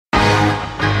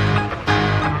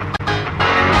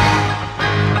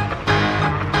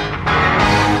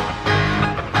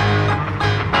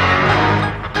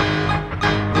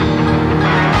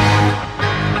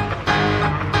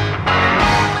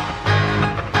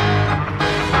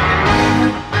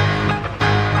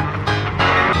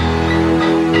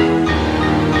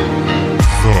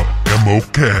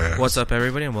MoCast. What's up,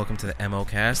 everybody, and welcome to the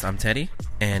MoCast. I'm Teddy,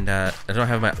 and I don't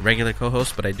have my regular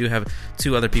co-host, but I do have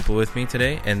two other people with me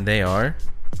today, and they are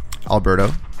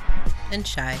Alberto and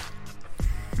Shy.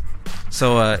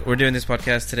 So we're doing this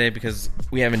podcast today because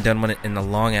we haven't done one in a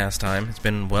long-ass time. It's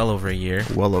been well over a year.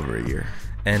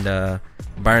 And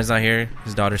Byron's not here.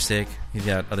 His daughter's sick. He's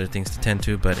got other things to tend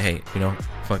to, but hey, you know,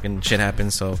 fucking shit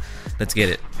happens, so let's get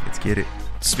it.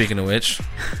 Speaking of which...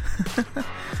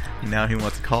 Now he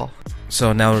wants to call.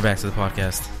 So now we're back to the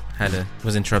podcast.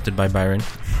 Was interrupted by Byron,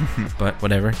 but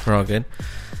whatever, we're all good.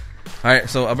 All right,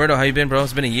 so Alberto, how you been, bro?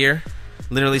 It's been a year,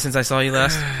 literally, since I saw you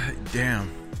last.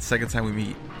 Damn, second time we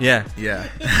meet. Yeah.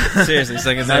 Seriously,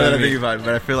 second time. Now that I think about it,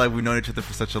 but I feel like we've known each other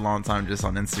for such a long time, just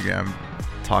on Instagram,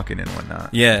 talking and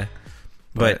whatnot. Yeah,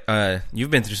 but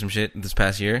you've been through some shit this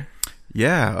past year.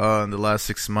 Yeah, in the last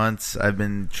 6 months, I've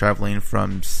been traveling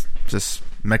from just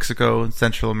Mexico,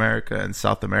 Central America, and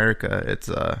South America. It's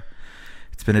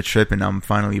been a trip, and I'm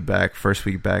finally back. First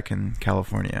week back in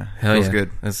California. Hell Feels yeah.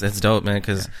 good. It's dope, man.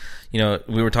 Because you know,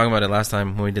 we were talking about it last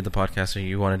time when we did the podcast. So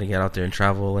you wanted to get out there and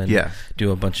travel and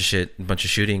do a bunch of shit, a bunch of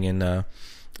shooting, and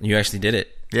you actually did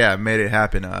it. Yeah, I made it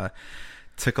happen.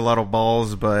 Took a lot of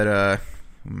balls, but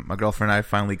my girlfriend and I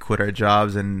finally quit our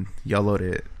jobs and YOLO'd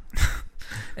it.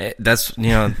 That's, you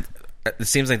know, it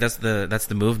seems like that's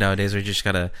the move nowadays. Where you just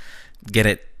gotta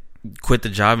quit the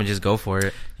job and just go for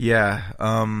it. Yeah,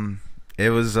 it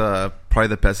was probably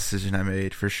the best decision I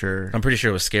made, for sure. I'm pretty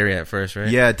sure it was scary at first, right?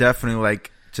 Yeah, definitely.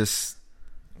 Like, just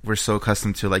we're so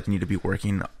accustomed to, like, you need to be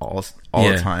working all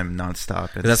the time,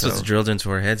 nonstop. And that's what's drilled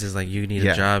into our heads, is like, you need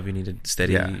a job, you need a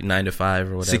steady 9 to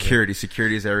 5 or whatever.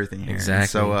 Security is everything here. Exactly. And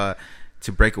so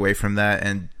to break away from that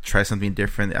and try something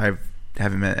different, I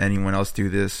haven't met anyone else do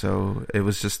this, so it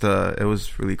was just it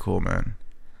was really cool, man.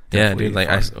 Definitely,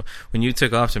 yeah, dude. Like, when you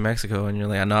took off to Mexico and you're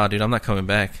like, "Nah, dude, I'm not coming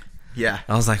back." Yeah,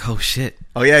 I was like, "Oh shit."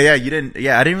 Oh yeah. You didn't.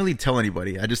 Yeah, I didn't really tell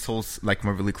anybody. I just told, like,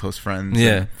 my really close friends,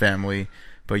 and family.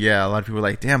 But yeah, a lot of people were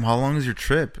like, "Damn, how long is your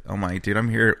trip?" I'm like, "Dude, I'm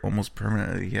here almost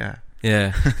permanently." Yeah.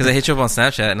 Yeah, because I hit you up on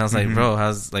Snapchat and I was like, "Bro,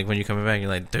 how's, like, when you coming back?" You're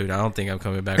like, "Dude, I don't think I'm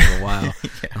coming back for a while."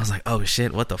 I was like, "Oh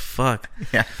shit, what the fuck?"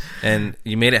 Yeah. And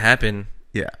you made it happen.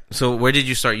 Yeah. So where did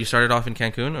you start? You started off in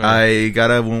Cancun? Or? I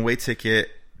got a one-way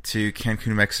ticket to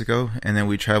Cancun, Mexico, and then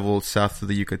we traveled south to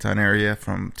the Yucatan area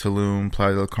from Tulum,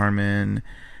 Playa del Carmen,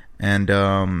 and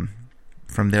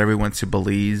from there we went to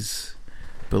Belize,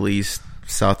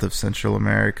 south of Central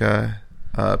America,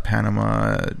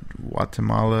 Panama,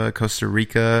 Guatemala, Costa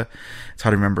Rica. It's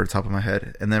hard to remember off the top of my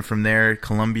head. And then from there,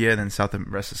 Colombia, and then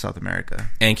rest of South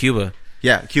America. And Cuba.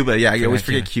 Yeah, Cuba. Yeah, I always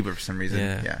forget Cuba for some reason.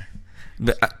 Yeah.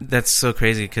 But that's so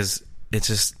crazy because it's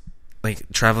just like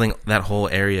traveling that whole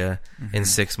area in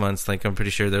 6 months. Like, I'm pretty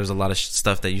sure there was a lot of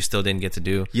stuff that you still didn't get to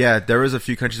do. Yeah, there was a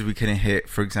few countries we couldn't hit.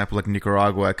 For example, like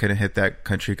Nicaragua, I couldn't hit that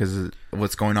country because of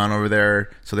what's going on over there.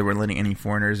 So they weren't letting any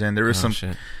foreigners in. There was some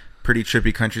pretty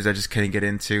trippy countries I just couldn't get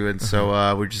into, and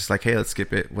so we're just like, hey, let's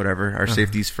skip it. Whatever, our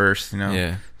safety's first, you know.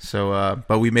 Yeah. So,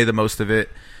 but we made the most of it,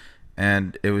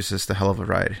 and it was just a hell of a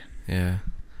ride. Yeah.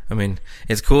 I mean,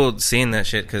 it's cool seeing that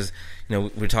shit because, you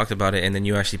know, we talked about it and then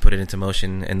you actually put it into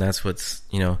motion, and that's what's,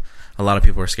 you know, a lot of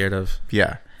people are scared of.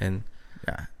 Yeah. And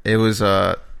it was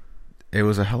a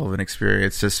hell of an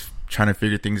experience, just trying to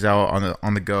figure things out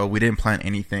on the go. We didn't plan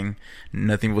anything.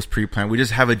 Nothing was pre-planned. We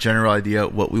just have a general idea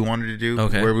what we wanted to do,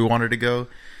 where we wanted to go,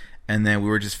 and then we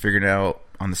were just figuring it out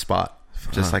on the spot,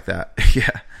 just like that. Yeah.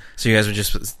 So you guys would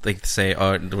just like say,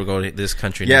 "Oh, we'll go to this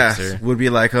country next." Yeah, would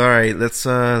be like, "All right, let's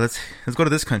go to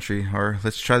this country, or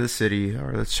let's try this city,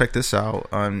 or let's check this out."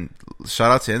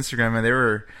 Shout out to Instagram,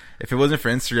 and if it wasn't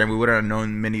for Instagram, we wouldn't have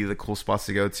known many of the cool spots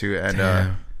to go to,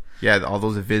 and all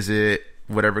those to visit,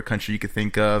 whatever country you could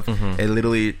think of. It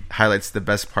literally highlights the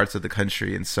best parts of the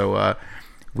country, and so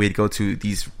we'd go to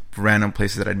these random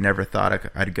places that I never thought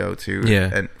I'd go to. Yeah.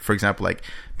 And for example, like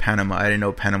Panama, I didn't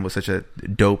know Panama was such a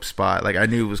dope spot. Like, I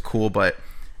knew it was cool, but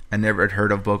I never had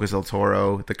heard of Bocas del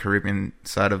Toro, the Caribbean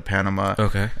side of Panama.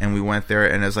 Okay. And we went there,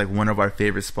 and it was like one of our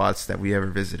favorite spots that we ever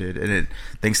visited. And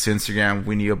thanks to Instagram,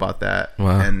 we knew about that.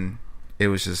 Wow. And it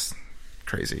was just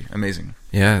crazy, amazing.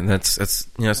 Yeah, that's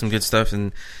you know, some good stuff,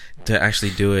 and to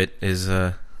actually do it is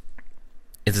a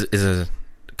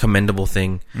commendable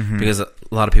thing, because a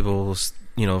lot of people,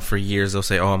 you know, for years they'll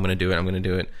say, "Oh, I'm going to do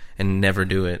it," and never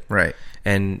do it. Right.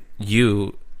 And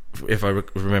you, if I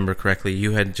remember correctly,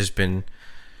 you had just been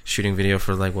shooting video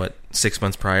for like 6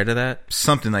 months prior to that,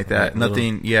 something like that.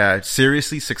 Nothing. Yeah,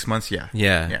 seriously, 6 months.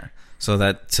 Yeah. So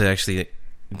that to actually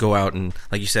go out and,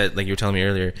 like you said, like you were telling me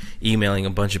earlier, emailing a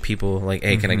bunch of people like,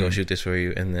 "Hey, can I go shoot this for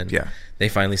you?" And then they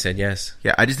finally said yes.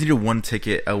 Yeah, I just needed one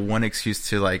ticket, one excuse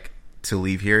to, like, to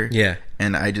leave here. Yeah.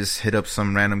 And I just hit up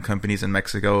some random companies in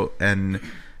Mexico, and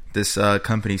this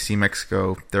company, See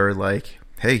Mexico, they're like,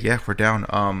 hey, yeah, we're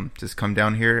down. Just come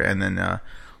down here, and then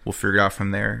we'll figure it out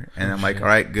from there. And I'm like, all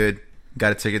right, good.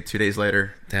 Got a ticket 2 days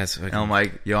later. That's and I'm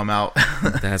like, yo, I'm out.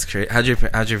 That's crazy. How'd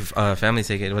your family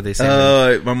take it? What they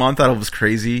say? My mom thought it was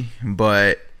crazy,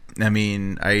 but I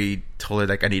mean, I told her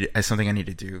like it's something I need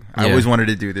to do. I always wanted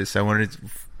to do this. I wanted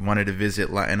to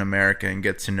visit Latin America and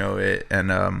get to know it,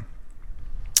 and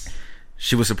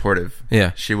she was supportive.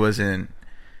 Yeah, she wasn't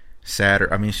sad,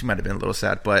 or I mean, she might have been a little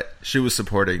sad, but she was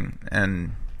supporting,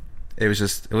 and it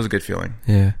was a good feeling.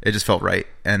 Yeah, it just felt right,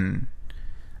 and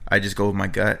I just go with my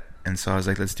gut. And so I was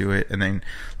like, let's do it. And then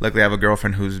luckily I have a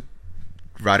girlfriend who's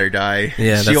ride or die.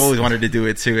 Yeah, she always wanted to do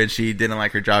it too, and she didn't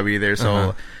like her job either.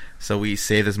 So so we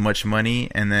saved as much money,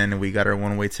 and then we got our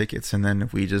one-way tickets, and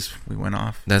then we went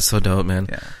off. That's so dope, man.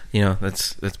 Yeah. You know,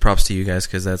 that's props to you guys,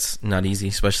 because that's not easy,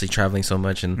 especially traveling so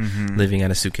much and living out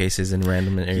of suitcases in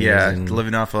random areas. Yeah, and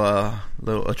living off a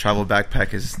travel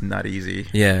backpack is not easy.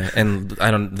 Yeah, and I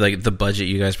don't like the budget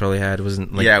you guys probably had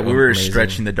wasn't like we were amazing.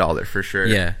 Stretching the dollar for sure.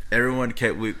 Yeah, everyone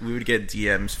we would get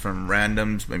DMs from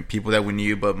randoms and people that we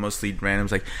knew, but mostly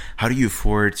randoms, like, how do you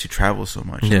afford to travel so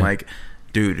much? Yeah. I'm like,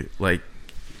 dude, like,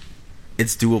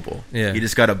 it's doable. Yeah, you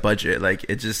just got a budget. Like,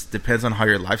 it just depends on how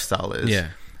your lifestyle is. Yeah,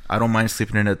 I don't mind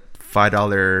sleeping in a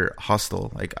 $5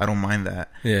 hostel. Like, I don't mind that.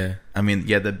 Yeah, I mean,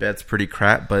 yeah, the bed's pretty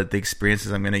crap, but the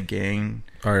experiences I'm gonna gain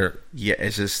are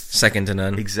it's just second to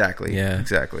none. Exactly. Yeah,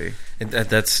 exactly.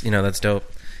 That's that's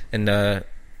dope. And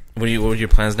what are your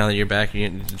plans now that you're back? You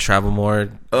to travel more?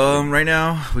 Right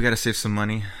now we gotta save some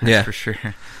money. That's for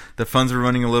sure. The funds were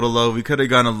running a little low. We could have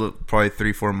gone probably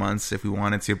 3-4 months if we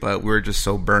wanted to, but we were just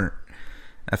so burnt.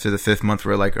 After the 5th month,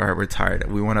 we're like, all right, we're tired.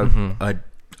 We want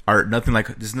nothing like,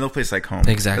 there's no place like home.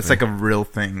 Exactly. It's like a real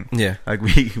thing. Yeah. Like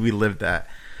we live that.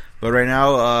 But right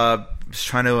now, just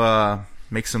trying to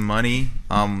make some money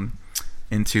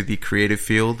into the creative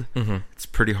field. It's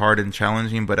pretty hard and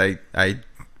challenging, but I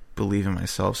believe in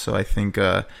myself. So I think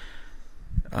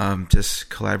just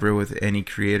collaborate with any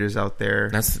creators out there.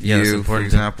 That's important. For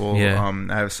example. Yeah.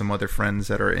 I have some other friends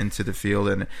that are into the field,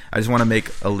 and I just want to make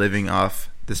a living off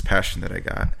this passion that I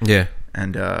got. Yeah.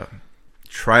 And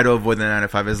try to avoid the 9 to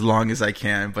 5 as long as I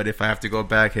can. But if I have to go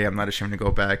back, hey, I'm not ashamed to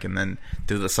go back and then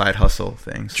do the side hustle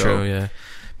thing. So, true, yeah.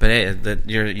 But hey,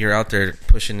 you're out there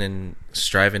pushing and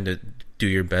striving to do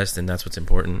your best, and that's what's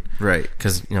important, right?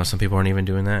 Because some people aren't even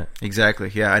doing that. Exactly.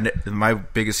 Yeah. My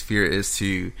biggest fear is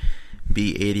to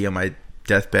be 80 on my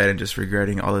deathbed and just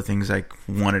regretting all the things I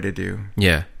wanted to do.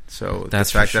 Yeah. So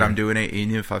that's the fact that I'm doing it,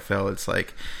 even if I fail, it's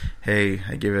like, hey,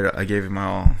 I gave it my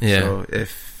all. Yeah. So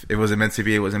if it wasn't meant to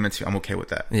be, it wasn't meant to. I'm okay with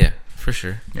that. Yeah, for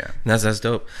sure. Yeah. And that's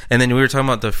dope. And then we were talking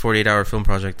about the 48-hour film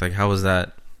project. Like, how was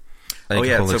that? Like,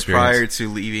 so experience? Prior to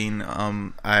leaving,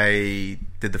 I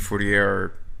did the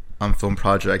 48-hour film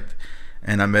project,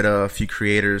 and I met a few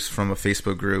creators from a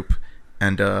Facebook group,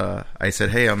 and I said,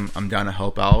 hey, I'm down to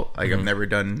help out. Like, I've never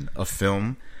done a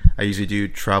film. I usually do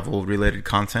travel related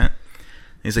content.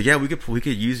 He's like, yeah, we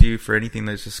could use you for anything.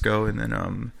 Let's just go. And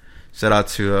then shout out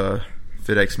to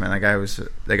FitX, man.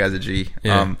 That guy's a G.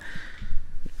 Yeah.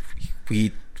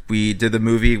 We did the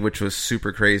movie, which was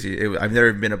super crazy. I've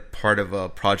never been a part of a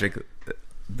project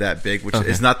that big, which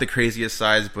is not the craziest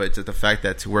size, but just the fact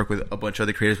that to work with a bunch of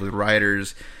other creators, with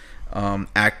writers,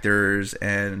 actors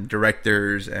and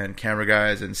directors and camera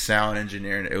guys and sound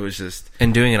engineering, it was just,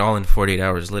 and doing it all in 48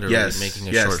 hours, literally making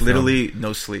a short film. Literally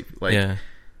no sleep. Like, yeah.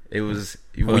 It was,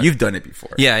 well, you've done it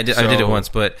before. Yeah, I did it once,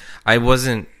 but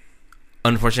unfortunately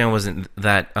I wasn't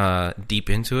that deep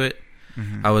into it.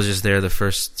 I was just there the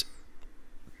first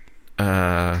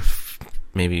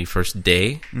maybe first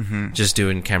day, just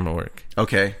doing camera work.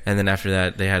 Okay. And then after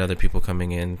that, they had other people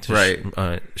coming in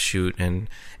to shoot and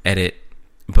edit.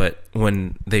 But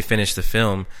when they finished the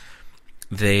film,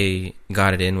 they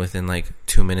got it in within like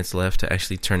 2 minutes left to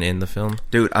actually turn in the film.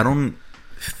 Dude, I don't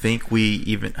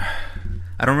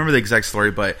remember the exact story,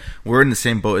 but we're in the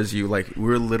same boat as you. Like,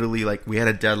 we're literally like, we had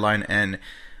a deadline, and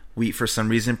for some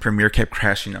reason Premiere kept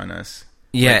crashing on us.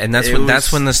 Yeah, like, and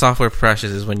that's when the software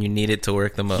crashes, is when you need it to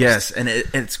work the most. Yes, and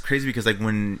it's crazy because like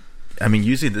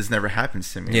usually this never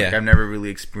happens to me. Yeah. Like, I've never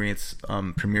really experienced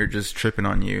Premiere just tripping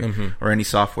on you or any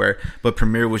software, but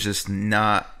Premiere was just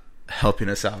not helping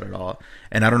us out at all.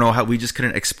 And I don't know how we just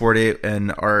couldn't export it,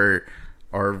 and our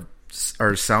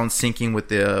sound syncing with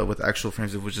the actual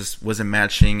frames, it wasn't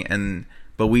matching,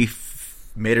 but we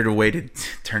made it a way to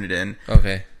turn it in.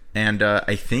 Okay. And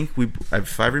I think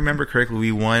if I remember correctly,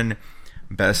 we won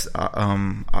Best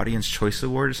Audience Choice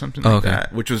Award or something like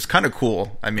that, which was kind of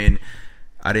cool. I mean,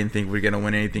 I didn't think we were gonna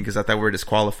win anything because I thought we were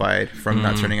disqualified from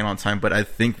not turning it on time. But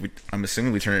I'm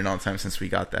assuming we turned it on time since we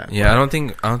got that. Yeah, but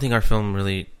I don't think our film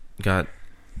really got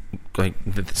like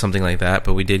something like that.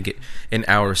 But we did get in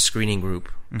our screening group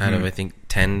out of I think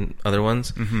 10 other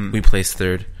ones. We placed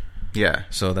third. Yeah.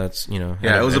 So that's Yeah,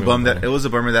 it was a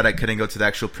bummer that I couldn't go to the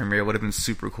actual premiere. It would have been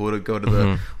super cool to go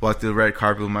to walk through the red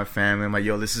carpet with my family. I'm like,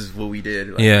 yo, this is what we did.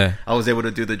 Like, yeah. I was able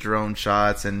to do the drone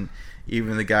shots, and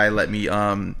even the guy let me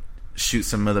shoot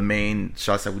some of the main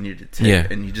shots that we needed to take. Yeah.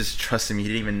 And he just trusted me. He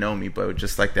didn't even know me, but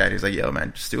just like that, he's like, yo,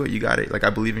 man, just do it. You got it. Like, I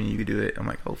believe in you. You can do it. I'm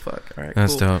like, oh, fuck. All right,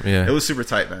 that's cool. dope, yeah. It was super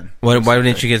tight, man. Why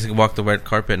didn't you get to walk the red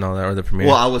carpet and all that, or the premiere?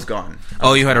 Well, I was gone.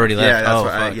 You had already left?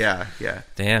 Yeah, that's yeah.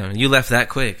 Damn, you left that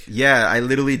quick. Yeah, I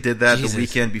literally did that the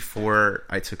weekend before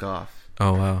I took off.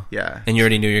 Oh, wow. Yeah. And you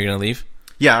already knew you were going to leave?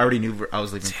 Yeah, I already knew I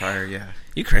was leaving prior, yeah.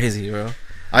 You crazy, bro.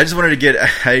 I just wanted to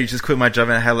I just quit my job,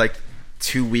 and I had like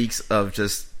 2 weeks of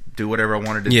just do whatever I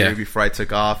wanted to do before I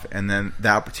took off, and then the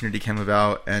opportunity came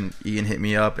about, and Ian hit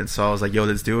me up, and so I was like, yo,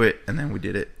 let's do it, and then we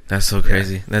did it. That's so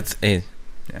crazy. That's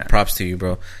props to you,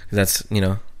 bro. That's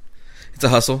it's a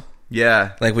hustle.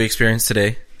 Yeah, like we experienced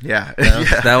today. Yeah.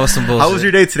 That was some bullshit. How was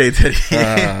your day today, Teddy?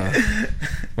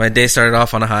 My day started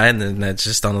off on a high, and then that's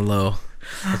just on a low.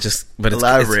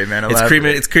 Elaborate, man.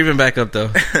 It's creeping back up,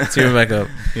 though. It's creeping back up.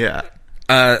 Yeah.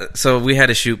 So we had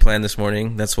a shoot plan this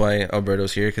morning. That's why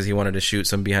Alberto's here, because he wanted to shoot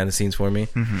some behind the scenes for me.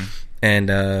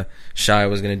 And Shai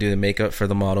was going to do the makeup for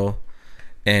the model,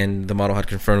 and the model had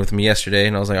confirmed with me yesterday,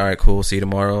 and I was like, all right, cool, see you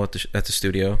tomorrow at the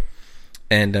studio.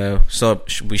 And so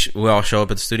we all show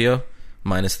up at the studio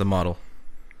minus the model,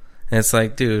 and it's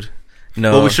like, dude,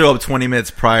 no. Well, we show up 20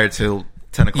 minutes prior to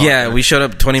 10 o'clock. Yeah, we showed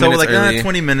up 20 minutes early. So we're like,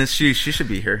 20 minutes, she should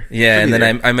be here. Yeah, and then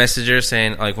I messaged her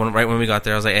saying, like, right when we got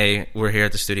there, I was like, hey, we're here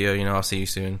at the studio, I'll see you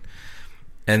soon.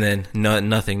 And then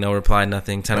nothing, no reply,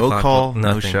 nothing. 10 o'clock, call,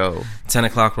 nothing. No show. 10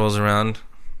 o'clock rolls around.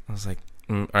 I was like,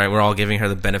 all right, we're all giving her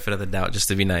the benefit of the doubt just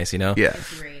to be nice, Yeah.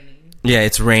 It's raining. Yeah,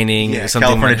 it's raining. Yeah, something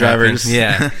California drivers.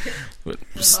 Yeah.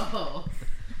 Oh.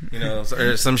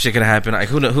 Or some shit could happen. Like,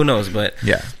 who knows? But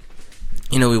yeah.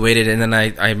 We waited, and then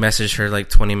I messaged her like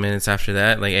 20 minutes after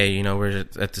that, like, hey, we're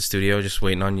at the studio, just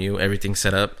waiting on you. Everything's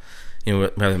set up. We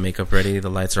have the makeup ready. The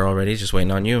lights are all ready. Just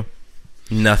waiting on you.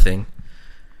 Nothing.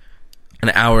 An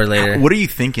hour later. What are you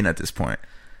thinking at this point?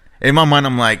 In my mind,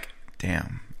 I'm like,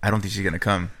 damn, I don't think she's gonna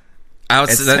come.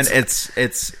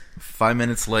 It's 5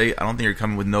 minutes late. I don't think you're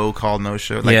coming with no call, no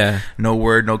show. Like, no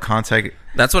word, no contact.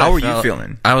 That's what How I were felt. you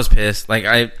feeling? I was pissed. Like,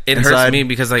 it Inside, hurts me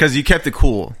because you kept it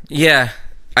cool. Yeah.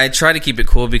 I try to keep it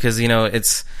cool because,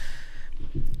 it's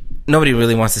nobody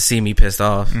really wants to see me pissed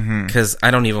off, because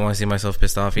I don't even want to see myself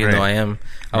pissed off, even though I am.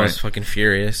 I was fucking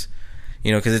furious,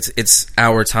 because it's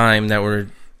our time that we're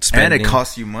spending. And it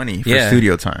costs you money for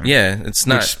studio time. Yeah, it's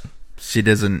not. Which she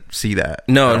doesn't see that.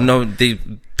 No,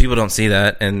 people don't see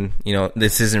that, and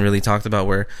this isn't really talked about,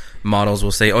 where models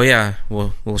will say, "Oh yeah,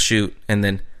 we'll shoot," and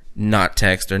then not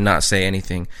text or not say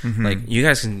anything. Like, you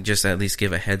guys can just at least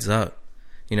give a heads up.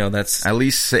 That's at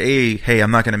least say, hey, I'm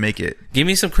not going to make it. Give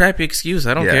me some crappy excuse.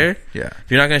 I don't care. Yeah. If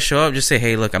you're not going to show up, just say,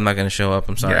 hey, look, I'm not going to show up.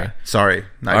 I'm sorry. Yeah. Sorry.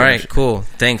 All right, cool.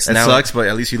 Thanks. It sucks, but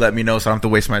at least you let me know so I don't have to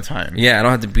waste my time. Yeah, I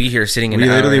don't have to be here sitting We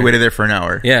literally waited there for an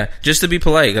hour. Yeah, just to be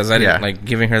polite, because I didn't like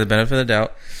giving her the benefit of the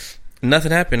doubt.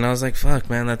 Nothing happened. I was like, fuck,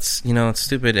 man, that's, it's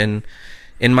stupid. And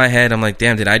in my head, I'm like,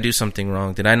 damn, did I do something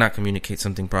wrong? Did I not communicate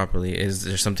something properly? Is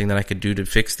there something that I could do to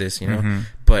fix this,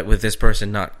 But with this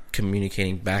person not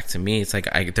communicating back to me, it's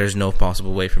like there's no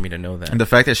possible way for me to know that. And the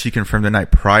fact that she confirmed the night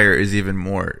prior is even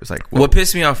more. It's like, whoa. What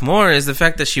pissed me off more is the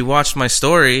fact that she watched my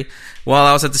story while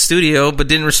I was at the studio but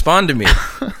didn't respond to me.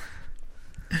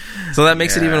 So that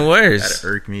makes it even worse. That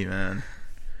irked me, man.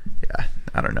 Yeah,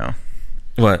 I don't know.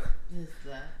 What?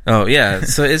 Oh, yeah.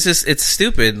 So it's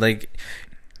stupid. Like,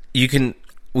 we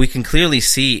can clearly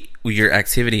see your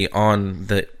activity on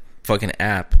the fucking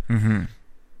app,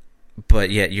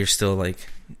 but yet you're still like,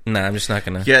 nah, I'm just not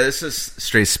gonna. Yeah, this is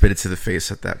straight spit it to the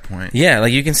face at that point. Yeah,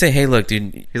 like, you can say, hey, look,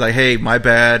 dude. You're like, hey, my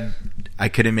bad. I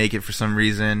couldn't make it for some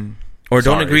reason. Or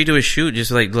don't agree to a shoot.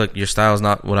 Just like, look, your style's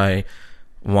not what I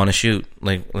want to shoot.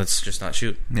 Like, let's just not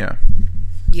shoot. Yeah.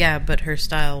 Yeah, but her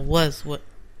style was what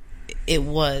it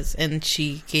was, and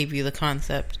she gave you the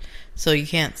concept. So you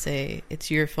can't say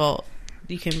it's your fault.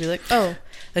 You can be like, oh,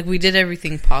 like, we did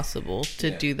everything possible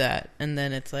to do that, and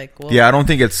then it's like, well, yeah, I don't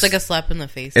think it's like a slap in the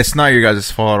face. It's not your guys'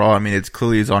 fault at all. I mean, it's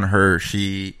clearly on her.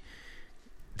 She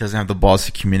doesn't have the balls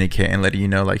to communicate and let you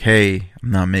know, like, hey,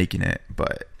 I'm not making it.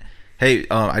 But hey,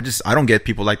 I don't get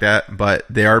people like that, but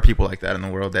there are people like that in the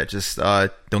world that just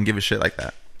don't give a shit like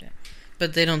that. Yeah.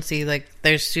 But they don't see, like,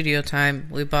 their studio time.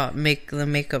 We bought the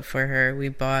makeup for her. We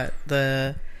bought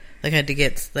the Like, I had to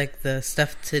get like the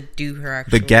stuff to do her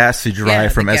actual... The gas to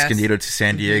drive from Escondido to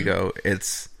San Diego,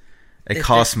 it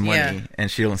costs money,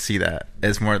 and she don't see that.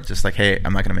 It's more just like, hey,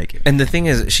 I'm not going to make it. And the thing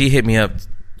is, she hit me up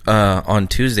on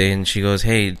Tuesday, and she goes,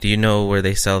 hey, do you know where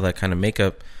they sell that kind of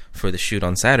makeup for the shoot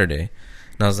on Saturday?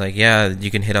 And I was like, yeah, you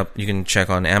can check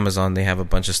on Amazon. They have a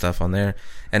bunch of stuff on there.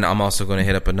 And I'm also going to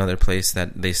hit up another place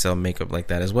that they sell makeup like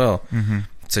that as well,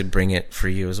 to bring it for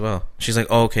you as well. She's like,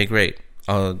 oh, okay, great.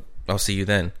 I'll see you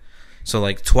then. So,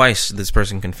 like, twice this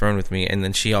person confirmed with me. And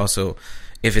then she also,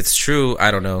 if it's true, I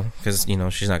don't know, because, you know,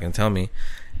 she's not going to tell me.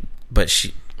 But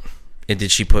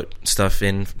did she put stuff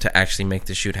in to actually make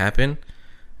the shoot happen?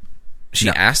 She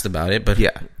asked about it, but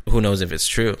who knows if it's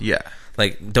true. Yeah.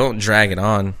 Like, don't drag it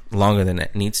on longer than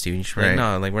it needs to. You should be like,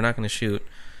 no, like, we're not going to shoot.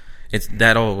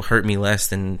 That'll hurt me less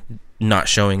than not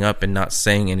showing up and not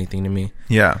saying anything to me.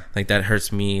 Yeah. Like, that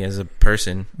hurts me as a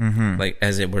person, like,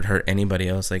 as it would hurt anybody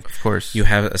else. Like, of course, you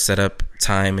have a set up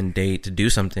time and date to do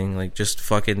something. Like, just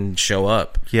fucking show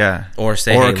up. Yeah. Or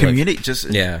say, or hey, communicate. Just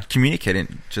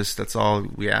communicating. Just, that's all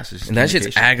we ask. Is and that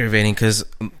shit's aggravating because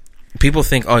people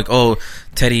think, oh,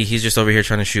 Teddy, he's just over here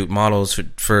trying to shoot models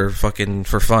for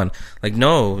fun. Like,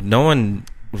 no one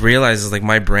realizes, like,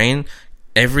 my brain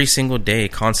every single day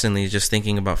constantly is just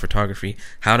thinking about photography,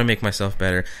 how to make myself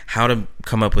better, how to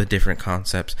come up with different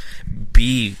concepts,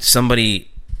 be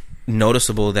somebody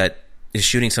noticeable that is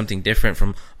shooting something different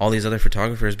from all these other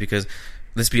photographers. Because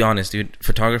let's be honest, dude,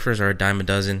 photographers are a dime a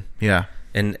dozen. Yeah.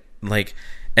 And, like,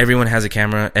 everyone has a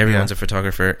camera, everyone's a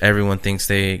photographer, everyone thinks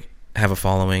they have a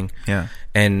following. Yeah.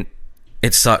 And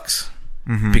it sucks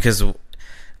because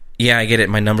I get it,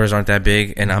 my numbers aren't that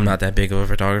big and I'm not that big of a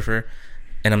photographer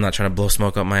and I'm not trying to blow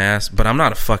smoke up my ass, but I'm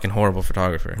not a fucking horrible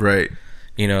photographer. Right.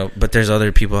 You know, but there's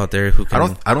other people out there who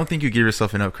can... I don't think you give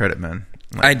yourself enough credit, man.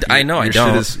 Like, I know I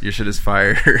don't. Your shit is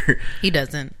fire. He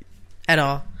doesn't at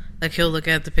all. Like, he'll look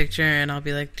at the picture and I'll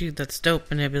be like, dude, that's dope,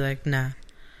 and he'll be like, nah,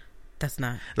 that's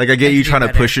not. Like, I get you trying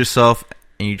to push yourself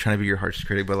and you trying to be your harshest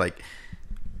critic, but, like,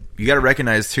 you gotta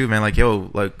recognize too, man, like,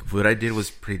 yo, like, what I did was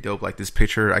pretty dope. Like, this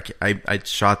picture, I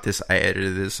shot this, I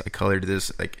edited this, I colored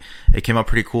this, like, it came out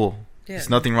pretty cool. Yeah. There's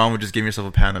nothing wrong with just giving yourself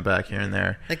a pat on the back here and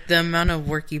there. Like, the amount of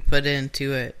work you put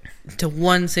into it, to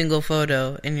one single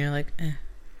photo, and you're like,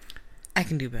 I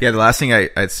can do better. Yeah, the last thing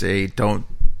I'd say, don't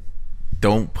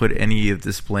put any of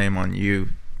this blame on you.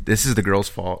 This is the girl's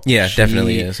fault. Yeah,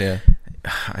 definitely is, yeah.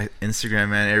 Instagram,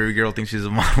 man, every girl thinks she's a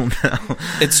model now.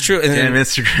 It's true. Damn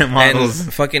Instagram models.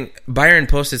 And fucking Byron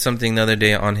posted something the other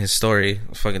day on his story.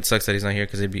 It fucking sucks that he's not here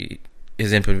because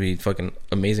his input would be fucking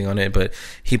amazing on it. But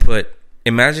he put,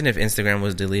 imagine if Instagram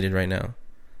was deleted right now.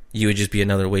 You would just be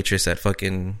another waitress at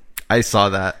fucking... I saw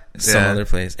that. Some other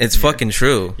place. It's fucking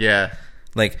true. Yeah.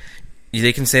 Like,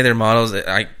 they can say they're models.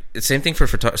 Same thing for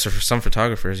some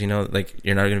photographers, you know, like,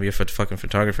 you're not going to be a fucking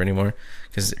photographer anymore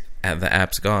because the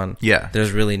app's gone. Yeah.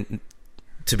 There's really,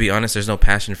 to be honest, there's no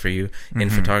passion for you in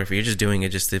photography. You're just doing it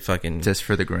just to fucking... Just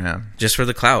for the gram. Just for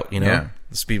the clout, you know? Yeah.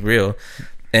 Let's be real.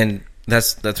 And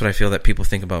that's what I feel that people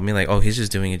think about me. Like, oh, he's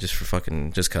just doing it just for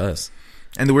fucking... Just cuz.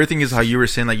 And the weird thing is how you were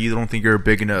saying, like, you don't think you're a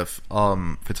big enough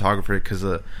photographer because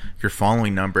of your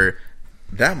following number.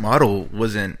 That model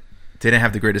didn't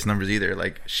have the greatest numbers either.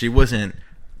 Like, she wasn't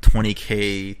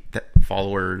 20K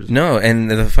followers. No, and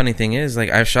the funny thing is, like,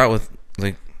 I've shot with,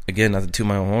 like, again, not to toot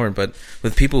my own horn, but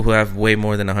with people who have way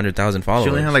more than 100,000 followers. She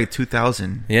only had like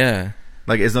 2,000. Yeah.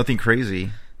 Like, it's nothing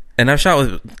crazy. And I shot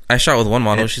with one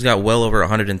model. She's got well over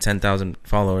 110,000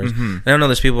 followers. And I know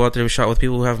there's people out there who shot with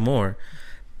people who have more.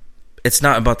 It's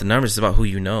not about the numbers, it's about who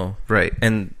you know. Right.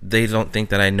 And they don't think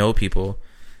that I know people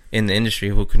in the industry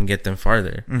who can get them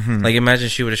farther. Like, imagine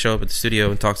she would have showed up at the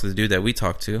studio and talked to the dude that we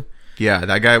talked to. Yeah,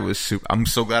 that guy was super... I'm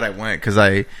so glad I went because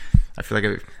I feel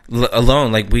like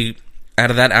alone, like, out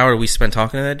of that hour we spent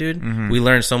talking to that dude, we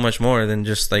learned so much more than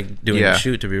just, like, doing a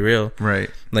shoot, to be real.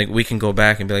 Right. Like, we can go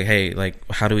back and be like, hey, like,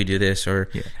 how do we do this? Or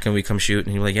can we come shoot?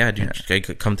 And you're like, yeah,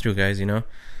 dude, come through, guys, you know?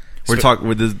 We're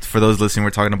talking for those listening.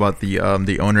 We're talking about the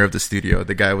owner of the studio.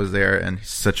 The guy was there, and he's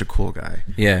such a cool guy.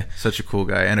 Yeah, such a cool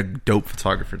guy, and a dope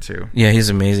photographer too. Yeah, he's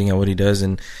amazing at what he does,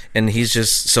 and he's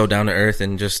just so down to earth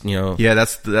and just, you know. Yeah,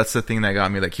 that's the thing that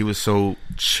got me. Like, he was so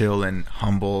chill and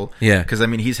humble. Yeah, because I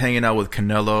mean, he's hanging out with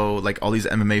Canelo, like all these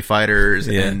MMA fighters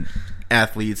and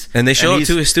athletes, and they show up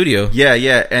to his studio.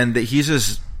 Yeah, and he's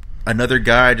just another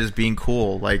guy just being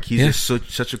cool. Like, he's just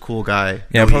such a cool guy.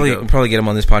 Yeah, probably get him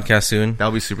on this podcast soon.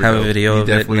 That'll be super Have dope. A video of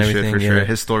it and everything. For sure.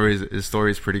 His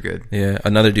story is pretty good. Yeah,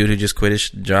 another dude who just quit his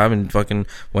job and fucking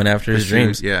went after his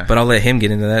dreams. Yeah, but I'll let him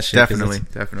get into that shit.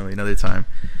 Definitely another time.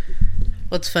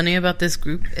 What's funny about this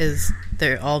group is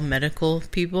they're all medical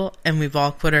people, and we've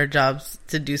all quit our jobs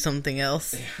to do something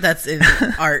else that's in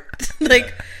art.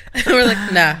 Like, we're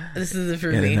like, nah, this isn't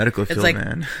for me. The medical field, it's like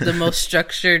man. the most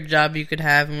structured job you could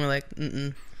have, and we're like,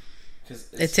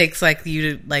 It takes like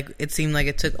you to like. It seemed like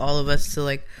it took all of us to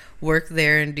like work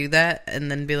there and do that,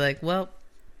 and then be like, well,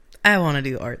 I want to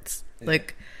do arts.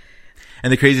 Like,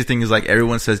 and the crazy thing is, like,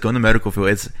 everyone says go in the medical field.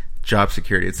 It's job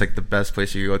security. It's like the best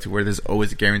place you go to, where there's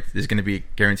always there's going to be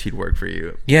guaranteed work for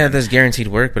you. Yeah, there's guaranteed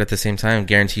work, but at the same time,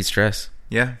 guaranteed stress.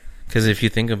 Yeah, because if you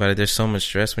think about it, there's so much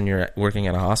stress when you're working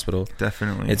at a hospital.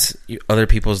 Definitely, it's other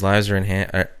people's lives are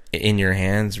in your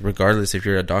hands, regardless if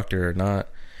you're a doctor or not.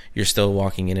 You're still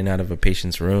walking in and out of a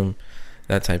patient's room,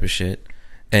 that type of shit.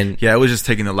 And yeah, it was just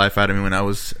taking the life out of me when I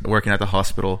was working at the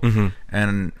hospital, mm-hmm.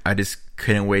 and I just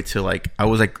couldn't wait to, like, I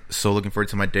was like so looking forward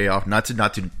to my day off, not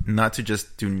to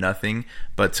just do nothing,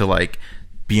 but to like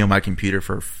be on my computer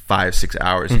for 5-6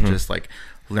 hours mm-hmm. and just like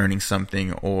learning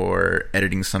something or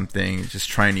editing something, just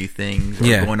trying new things,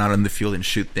 or going out in the field and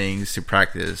shoot things to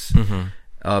practice.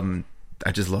 Mm-hmm.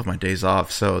 I just love my days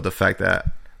off. So the fact that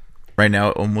right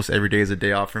now almost every day is a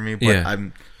day off for me, but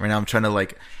I'm trying to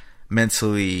like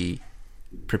mentally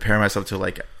prepare myself to,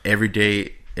 like, every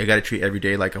day I gotta treat every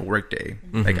day like a work day.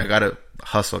 Mm-hmm. Like, I gotta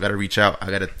hustle, I gotta reach out,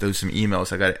 I gotta do some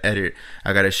emails, I gotta edit,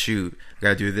 I gotta shoot, I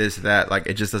gotta do this, that. Like,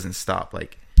 it just doesn't stop.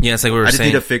 Like, it's like we were I just saying,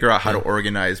 need to figure out how to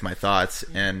organize my thoughts,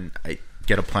 and I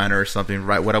get a planner or something,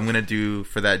 right? What I'm gonna do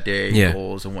for that day,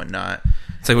 goals and whatnot.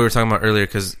 It's like we were talking about earlier,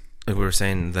 because like we were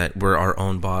saying that we're our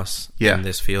own boss in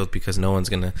this field, because no one's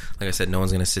gonna, like I said, no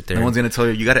one's gonna sit there. No one's gonna tell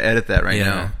you gotta edit that right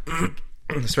now.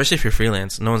 Especially if you're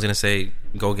freelance, no one's gonna say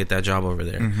go get that job over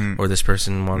there, mm-hmm. or this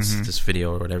person wants mm-hmm. this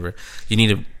video or whatever. You need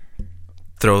to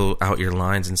throw out your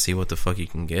lines and see what the fuck you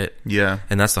can get. Yeah,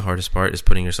 and that's the hardest part, is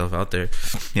putting yourself out there.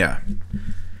 Yeah,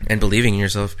 and believing in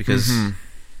yourself, because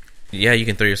mm-hmm. you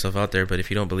can throw yourself out there, but if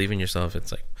you don't believe in yourself,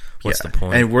 it's like, what's the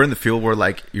point? And we're in the field where,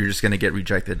 like, you're just gonna get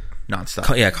rejected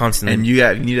nonstop. Constantly. And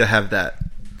you need to have that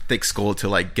thick skull to,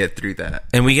 like, get through that.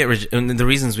 And and the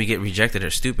reasons we get rejected are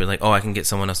stupid. Like, oh, I can get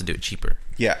someone else to do it cheaper.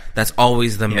 Yeah, that's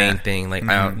always the main thing. Like,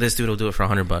 mm-hmm. This dude will do it for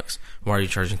 $100. Why are you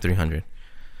charging $300?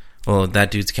 Well,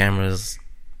 that dude's camera's,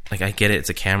 like, I get it. It's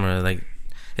a camera. Like,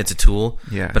 it's a tool.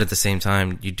 Yeah. But at the same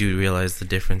time, you do realize the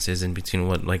differences in between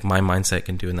what, like, my mindset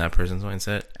can do and that person's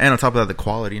mindset. And on top of that, the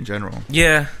quality in general.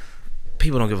 Yeah.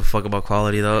 People don't give a fuck about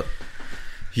quality, though.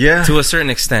 Yeah. To a certain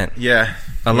extent. Yeah.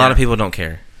 A lot of people don't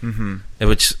care. Mm-hmm.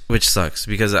 Which sucks,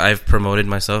 because I've promoted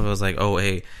myself. I was like, oh,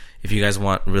 hey, if you guys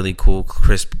want really cool,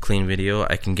 crisp, clean video,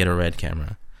 I can get a Red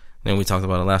camera. And we talked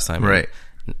about it last time. Right.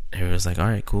 Everyone's like, all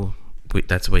right, cool.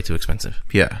 That's way too expensive.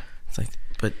 Yeah. It's like,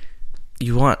 but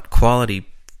you want quality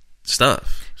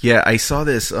stuff. Yeah, I saw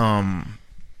this meme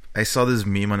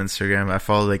on Instagram. I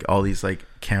follow, like, all these, like,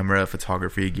 camera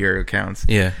photography gear accounts.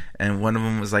 Yeah. And one of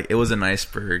them was like, it was an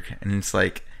iceberg, and it's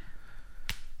like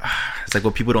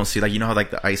what people don't see. Like, you know how, like,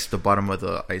 the bottom of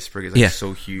the iceberg is, like,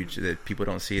 so huge that people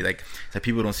don't see. Like, that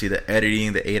people don't see the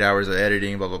editing, the 8 hours of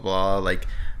editing, blah blah blah. Like,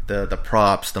 the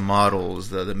props, the models,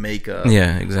 the makeup.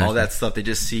 Yeah, exactly. All that stuff. They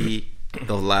just see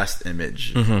the last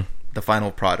image, mm-hmm. the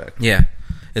final product. Yeah,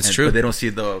 it's true. But they don't see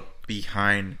the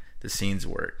behind the scenes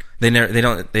work. They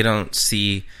don't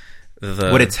see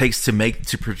what it takes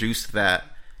to produce that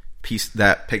piece,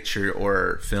 that picture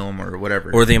or film or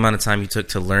whatever, or the amount of time you took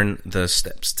to learn the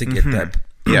steps to get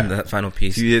mm-hmm. that final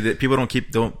piece. People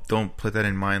don't put that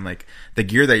in mind. Like, the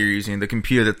gear that you're using, the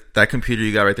computer, that computer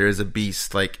you got right there is a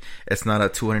beast. Like, it's not a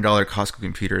 $200 Costco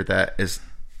computer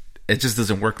it just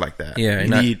doesn't work like that. Yeah,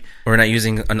 we're not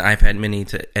using an iPad mini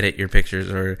to edit your pictures,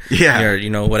 or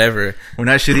whatever. We're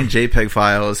not shooting JPEG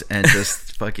files and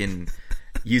just fucking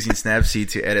using Snapseed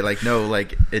to edit. Like, no,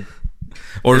 like,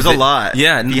 there's a lot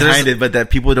behind it, but that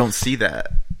people don't see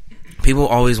that. People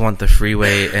always want the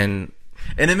freeway, and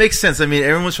it makes sense. I mean,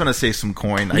 everyone's trying to save some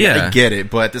coin. I get it,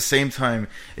 but at the same time,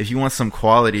 if you want some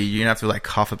quality, you're gonna have to, like,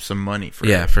 cough up some money for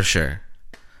it. For sure.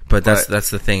 But that's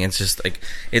the thing. It's just, like,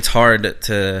 it's hard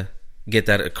to get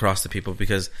that across to people,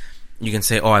 because you can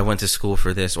say, oh, I went to school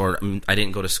for this, or I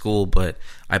didn't go to school, but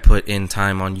I put in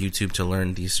time on YouTube to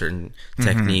learn these certain mm-hmm.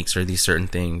 techniques or these certain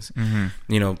things.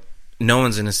 Mm-hmm. No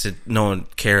one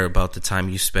care about the time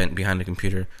you spent behind the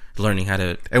computer learning how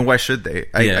to. And why should they?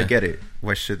 I get it.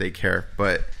 Why should they care?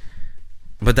 But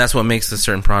that's what makes a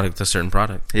certain product a certain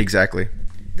product. Exactly.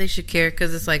 They should care,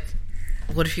 because it's like,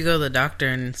 what if you go to the doctor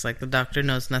and it's like the doctor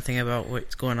knows nothing about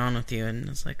what's going on with you, and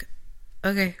it's like,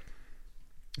 okay.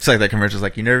 It's like that commercial's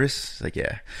like, you nervous? It's like,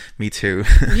 yeah, me too.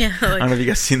 Yeah. Like, I don't know if you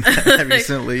guys seen that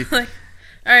recently. Like,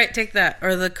 all right, take that.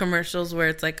 Or the commercials where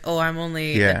it's like, oh, I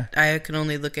can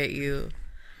only look at you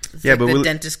It's like the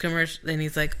dentist commercial, and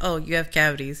he's like, "Oh, you have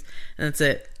cavities," and that's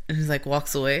it. And he's like,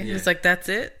 walks away. Yeah. He's like, "That's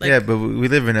it." Like, yeah, but we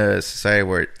live in a society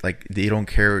where like they don't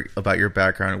care about your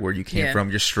background, where you came from,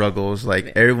 your struggles.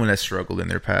 Like everyone has struggled in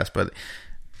their past, but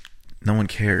no one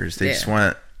cares. They just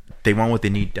want what they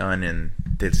need done, and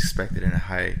they expect it in a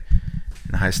high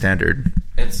standard.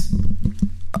 It's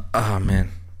oh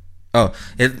man,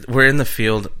 we're in the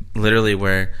field literally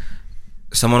where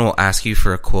someone will ask you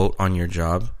for a quote on your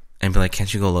job and be like,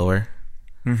 "Can't you go lower?"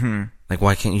 Mm-hmm. Like,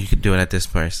 why can't you do it at this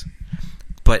price?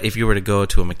 But if you were to go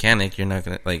to a mechanic, you're not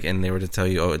gonna like, and they were to tell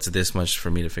you, "Oh, it's this much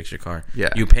for me to fix your car." Yeah,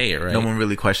 you pay it, right? No one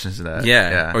really questions that.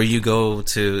 Yeah. Or you go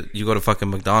to fucking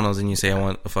McDonald's and you say, "I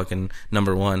want a fucking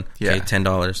number one." Okay,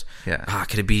 $10. Yeah.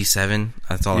 Could it be $7?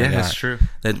 That's all I got. Yeah, that's true.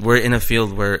 That we're in a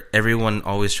field where everyone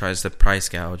always tries to price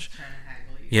gouge.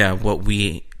 Yeah, what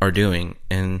we are doing,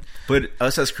 but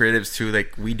us as creatives too,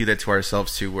 like we do that to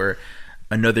ourselves too, where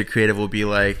another creative will be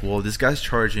like, well, this guy's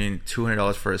charging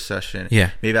 $200 for a session.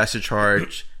 Yeah, maybe I should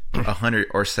charge $100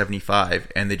 or $75,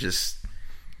 and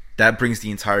that brings the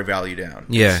entire value down.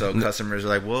 Yeah, so customers are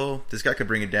like, well, this guy could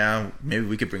bring it down. Maybe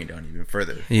we could bring it down even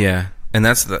further. Yeah, and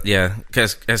that's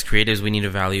because as creatives, we need to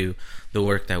value the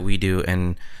work that we do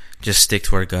and just stick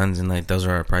to our guns, and like those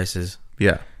are our prices.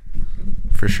 Yeah,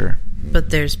 for sure.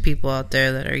 But there's people out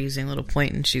there that are using little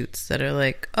point and shoots that are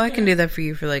like, "Oh, I can do that for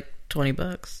you for like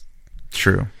 $20."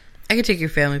 True. I could take your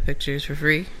family pictures for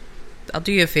free. I'll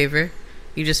do you a favor.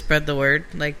 You just spread the word,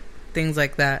 like things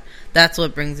like that. That's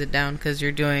what brings it down, because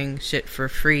you're doing shit for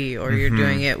free, or you're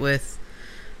doing it with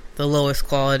the lowest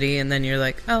quality, and then you're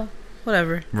like, "Oh,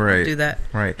 whatever, right? I'll do that."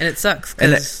 Right. And it sucks.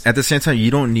 And at the same time, you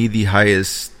don't need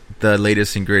the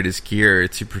latest and greatest gear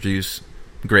to produce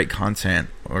great content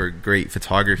or great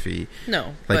photography.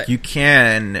 No, like you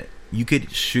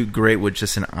could shoot great with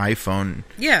just an iPhone.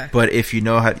 Yeah. But if you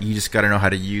just got to know how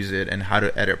to use it and how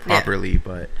to edit properly.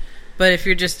 Yeah. But if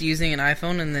you're just using an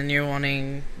iPhone and then you're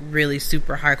wanting really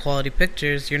super high quality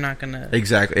pictures, you're not gonna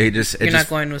exactly. You're not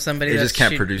going with somebody. It just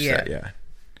can't produce that. Yeah.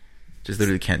 Just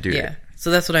literally can't do it. Yeah.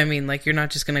 So that's what I mean. Like, you're not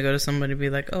just gonna go to somebody and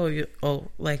be like,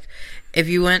 like if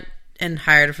you went and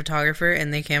hired a photographer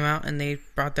and they came out and they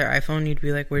brought their iPhone, you'd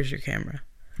be like, "Where's your camera?"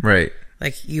 Right.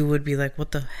 Like, you would be like,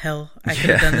 "What the hell? I could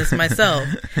have done this myself."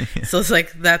 Yeah. So it's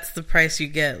like, that's the price you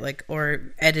get. Like, or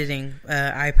editing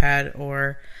iPad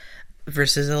or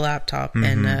versus a laptop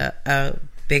and a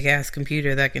big ass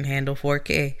computer that can handle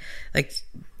 4K. Like,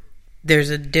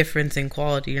 there's a difference in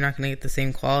quality. You're not going to get the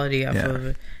same quality off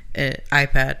of an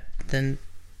iPad than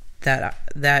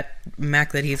that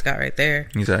Mac that he's got right there.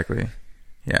 Exactly.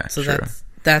 Yeah. So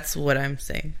that's what I'm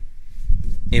saying.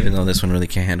 Even though this one really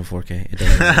can't handle 4K, it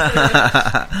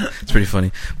doesn't. It's pretty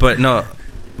funny. But no,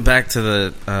 back to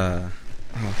the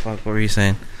what were you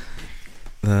saying?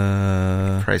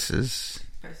 The prices.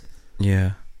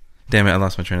 Yeah. Damn it, I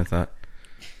lost my train of thought.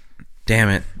 Damn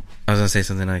it. I was gonna say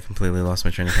something, I completely lost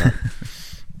my train of thought.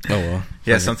 Oh well.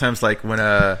 Yeah, sometimes like when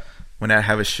I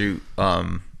have a shoot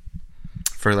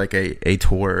for like a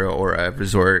tour or a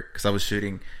resort, because I was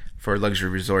shooting for luxury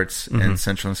resorts in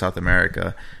Central and South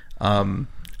America.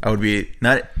 I would be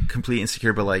not completely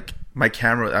insecure, but like my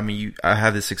camera, I mean, I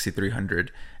have the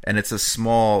 6300 and it's a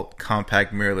small,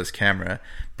 compact, mirrorless camera,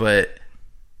 but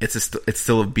it's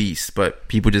still a beast. But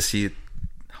people just see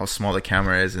how small the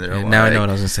camera is, and they're now I know what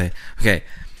I was gonna say. Okay,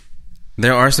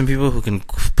 there are some people who can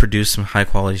produce some high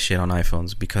quality shit on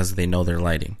iPhones because they know their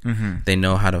lighting. They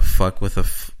know how to fuck with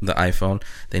the iPhone.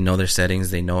 They know their settings.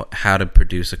 They know how to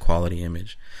produce a quality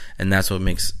image, and that's what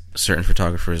makes certain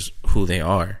photographers who they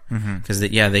are. Because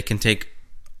they can take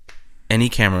any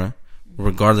camera,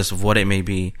 regardless of what it may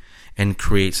be, and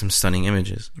create some stunning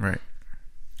images. Right.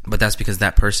 But that's because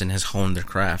that person has honed their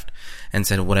craft and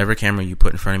said, whatever camera you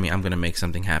put in front of me, I'm going to make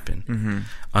something happen.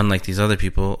 Unlike these other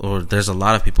people, or there's a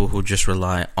lot of people who just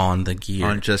rely on the gear.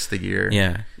 On just the gear.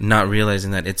 Yeah. Not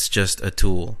realizing that it's just a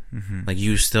tool. Like,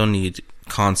 you still need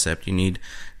concept. You need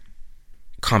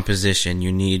composition.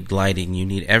 You need lighting. You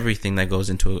need everything that goes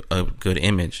into a good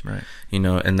image. Right. You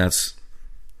know, and that's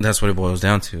what it boils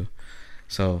down to.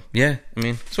 So, yeah, I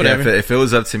mean, it's whatever. Yeah, if it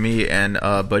was up to me and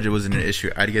budget wasn't an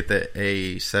issue, I'd get the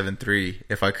A7 III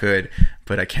if I could,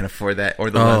 but I can't afford that or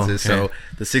the lenses. Okay. So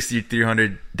the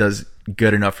 6300 does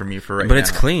good enough for me for right now. But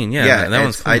it's clean, yeah. That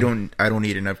one's clean. I don't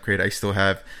need an upgrade. I still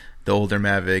have the older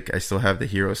Mavic. I still have the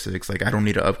Hero 6. Like, I don't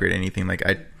need to upgrade anything. Like,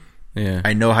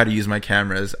 I know how to use my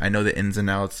cameras. I know the ins and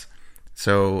outs.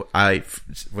 So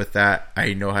with that,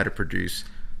 I know how to produce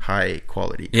high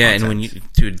quality Yeah, content. and when you,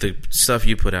 dude, the stuff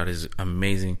you put out is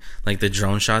amazing. Like the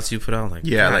drone shots you put out, like,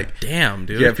 yeah, God like damn,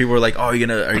 dude. Yeah, people were like, "Oh, are you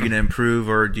gonna improve,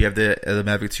 or do you have the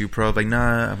Mavic 2 Pro?" I'm like,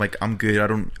 nah, I'm like, I'm good. I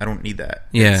don't need that.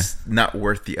 Yeah, it's not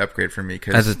worth the upgrade for me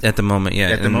because at the moment, yeah,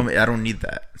 at the moment, I don't need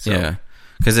that. So. Yeah,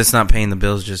 because it's not paying the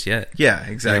bills just yet. Yeah,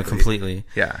 exactly, you know, completely.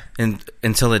 Yeah, and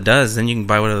until it does, then you can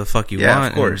buy whatever the fuck you want. Yeah,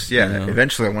 of course. And, yeah, you know.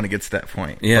 Eventually, I want to get to that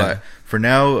point. Yeah, but for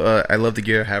now, I love the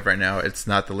gear I have right now. It's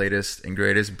not the latest and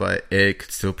greatest, but it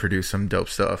could still produce some dope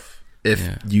stuff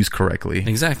if used correctly.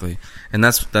 Exactly, and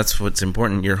that's what's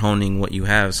important. You're honing what you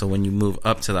have, so when you move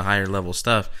up to the higher level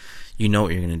stuff, you know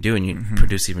what you're going to do, and you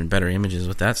produce even better images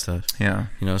with that stuff. Yeah,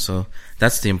 you know, so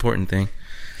that's the important thing.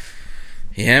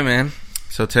 Yeah, man.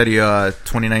 So Teddy,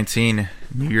 2019,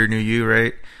 new year, new you,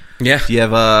 right? Yeah. Do you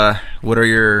have what are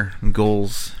your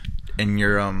goals in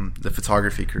your the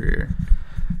photography career?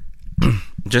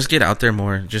 Just get out there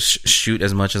more. Just shoot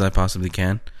as much as I possibly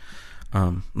can.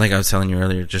 Like I was telling you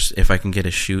earlier, just if I can get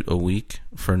a shoot a week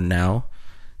for now,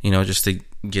 you know, just to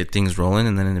get things rolling,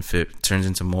 and then if it turns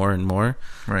into more and more,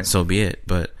 right, so be it.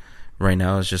 But right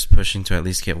now, it's just pushing to at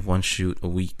least get one shoot a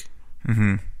week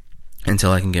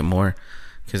until I can get more.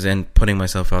 Because then putting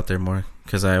myself out there more.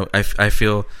 Because I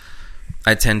feel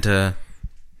I tend to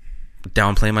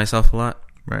downplay myself a lot.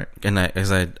 Right. And I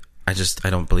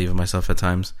don't believe in myself at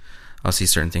times. I'll see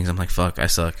certain things, I'm like, fuck, I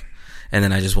suck. And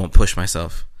then I just won't push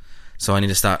myself. So I need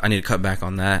to stop. I need to cut back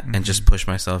on that and just push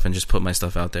myself and just put my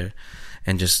stuff out there.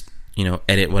 And just, you know,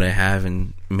 edit what I have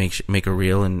and make a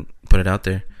reel and put it out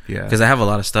there. Yeah. Because I have a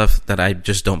lot of stuff that I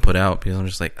just don't put out because I'm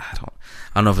just like, I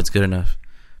don't know if it's good enough.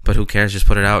 But who cares? Just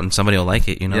put it out and somebody will like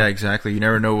it, you know? Yeah, exactly. You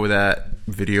never know where that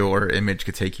video or image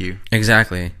could take you.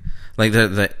 Exactly. Like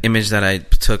the image that I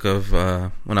took of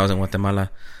when I was in Guatemala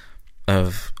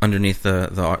of underneath the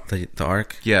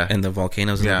arc, yeah, and the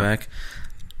volcanoes in the back.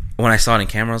 When I saw it in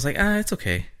camera, I was like, it's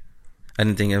okay. I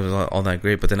didn't think it was all that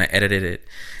great, but then I edited it,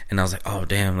 and I was like, oh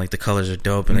damn, like the colors are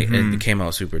dope, and it came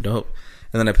out super dope.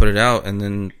 And then I put it out, and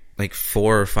then like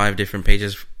 4 or 5 different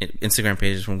pages, Instagram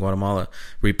pages from Guatemala,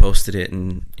 reposted it,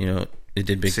 and you know it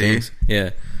did big things.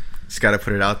 Yeah, just gotta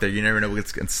put it out there. You never know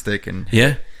what's gonna stick. And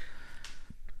yeah,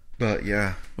 but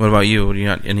yeah. What about you? Do you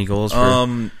got any goals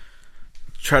for?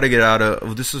 Try to get out of.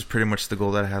 Well, this was pretty much the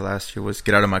goal that I had last year, was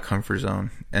get out of my comfort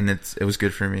zone, and it was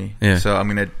good for me. Yeah. So I'm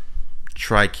gonna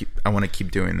I want to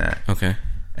keep doing that. Okay.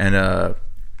 And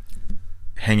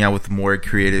hang out with more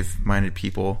creative-minded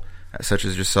people, such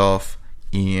as yourself,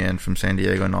 Ian from San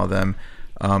Diego, and all them.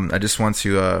 I just want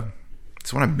to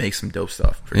make some dope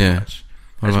stuff, pretty much,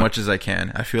 as much as I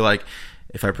can. I feel like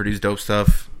if I produce dope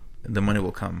stuff, the money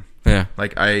will come. Yeah.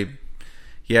 Like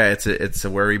it's a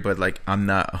worry, but like I'm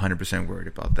not 100% worried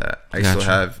about that. I Gotcha. still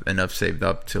have enough saved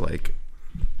up to like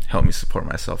help me support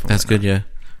myself. That's good. Yeah.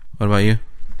 What about you?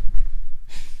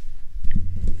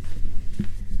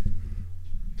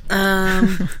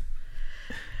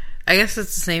 I guess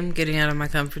it's the same, getting out of my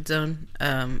comfort zone,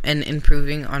 and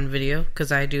improving on video,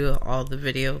 because I do all the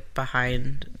video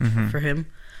behind for him.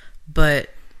 But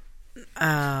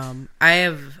I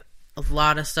have a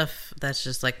lot of stuff that's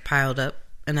just like piled up,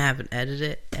 and I haven't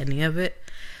edited any of it.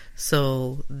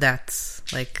 So that's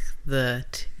like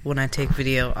when I take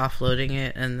video, offloading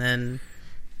it and then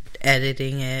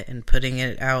editing it and putting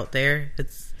it out there.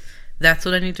 That's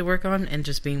what I need to work on, and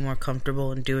just being more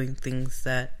comfortable and doing things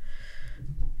that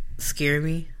scare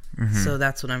me. So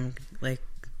that's what I'm like,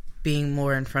 being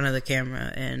more in front of the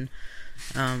camera and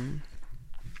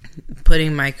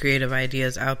putting my creative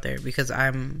ideas out there, because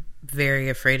I'm very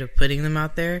afraid of putting them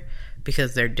out there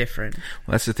because they're different.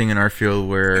 Well, that's the thing in our field,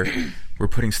 where we're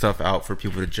putting stuff out for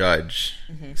people to judge.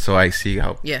 So I see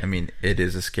how, I mean, it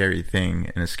is a scary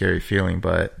thing and a scary feeling,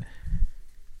 but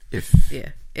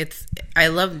I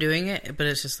love doing it, but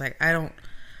it's just like, I don't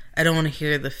want to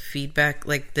hear the feedback,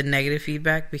 like the negative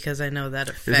feedback, because I know that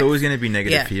affects. There's always going to be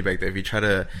negative feedback. That if you try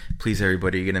to please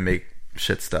everybody, you're going to make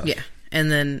shit stuff. Yeah. And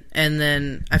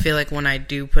then I feel like when I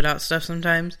do put out stuff,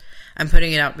 sometimes I'm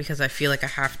putting it out because I feel like I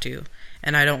have to,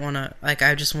 and I don't want to, like,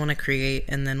 I just want to create,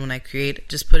 and then when I create,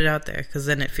 just put it out there, because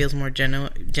then it feels more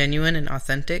genuine and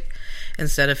authentic,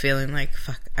 instead of feeling like,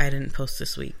 fuck, I didn't post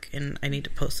this week and I need to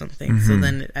post something. So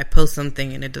then I post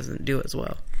something and it doesn't do as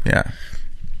well. Yeah.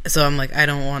 So I'm like, I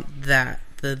don't want that.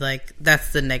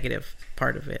 That's the negative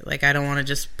part of it. Like, I don't want to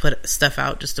just put stuff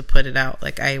out just to put it out.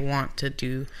 Like, I want to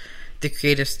do the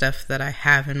creative stuff that I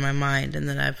have in my mind, and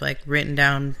then I've like written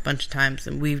down a bunch of times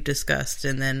and we've discussed,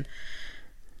 and then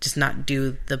just not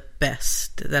do the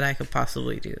best that I could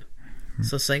possibly do.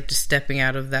 So it's like just stepping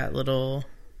out of that little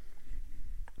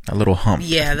hump.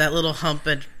 Yeah, that little hump,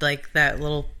 and like that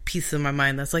little piece of my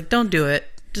mind that's like, don't do it.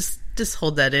 Just just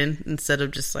hold that in instead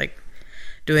of just like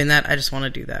doing that. I just want to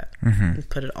do that and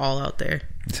put it all out there.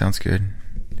 It sounds good.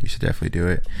 You should definitely do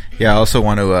it. Yeah, I also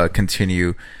want to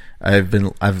continue. I've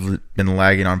been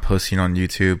lagging on posting on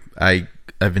YouTube.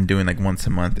 I've been doing like once a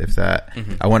month, if that.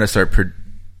 I want to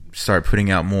start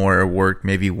putting out more work,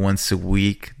 maybe once a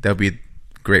week. That'd be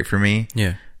great for me.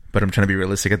 Yeah. But I'm trying to be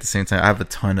realistic at the same time. I have a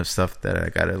ton of stuff that I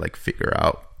gotta like figure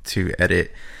out to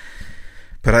edit.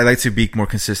 But I like to be more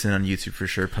consistent on YouTube for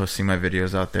sure, posting my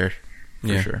videos out there.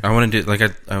 For sure. I want to do, like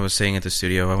I was saying at the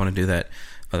studio, I want to do that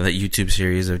YouTube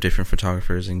series of different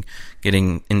photographers and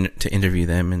getting to interview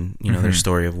them and their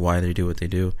story of why they do what they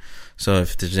do. So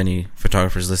if there's any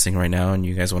photographers listening right now and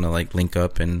you guys want to like link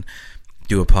up and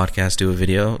do a podcast, do a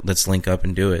video, let's link up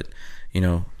and do it.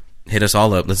 Hit us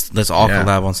all up. Let's all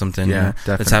collab on something. Yeah,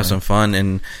 definitely. Let's have some fun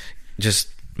and just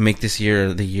make this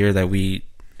year the year that we,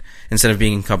 instead of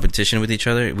being in competition with each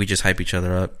other, we just hype each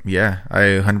other up. Yeah, I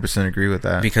 100% agree with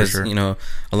that. Because a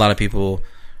lot of people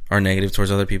are negative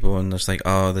towards other people and it's like,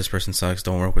 oh, this person sucks,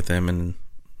 don't work with them, and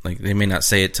like they may not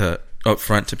say it up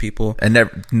front to people, and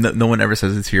no one ever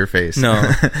says it to your face.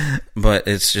 No. But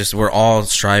it's just, we're all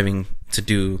striving to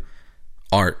do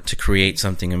art, to create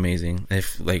something amazing.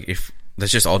 If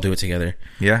let's just all do it together.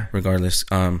 Yeah. Regardless.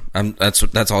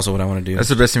 That's also what I want to do. That's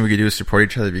the best thing we can do, is support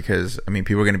each other, because I mean,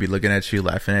 people are going to be looking at you,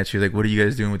 laughing at you, like, what are you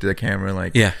guys doing with the camera?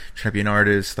 Like, trying to be an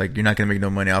artist, like, you're not going to make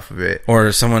no money off of it.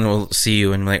 Or someone will see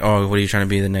you and like, oh, what are you trying to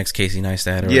be, the next Casey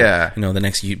Neistat? Or the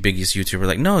next biggest YouTuber?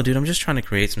 Like, no, dude, I'm just trying to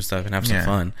create some stuff and have some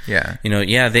fun. Yeah.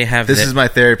 They have this is my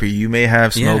therapy. You may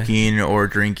have smoking or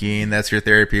drinking, that's your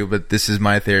therapy, but this is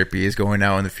my therapy, is going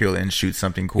out in the field and shoot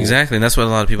something cool. Exactly. And that's what a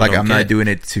lot of people like, I'm not doing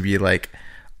it to be like,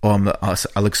 oh,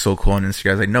 I look so cool on Instagram.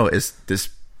 I was like, no, this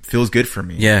feels good for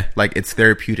me. Yeah. Like, it's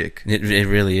therapeutic. It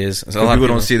really is. A lot of people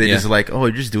don't see it. They're just like, oh,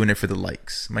 you're just doing it for the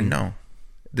likes. I'm like, no.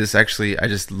 This actually, I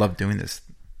just love doing this.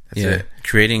 That's it.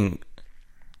 Creating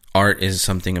art is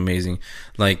something amazing.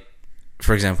 Like,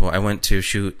 for example, I went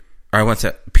to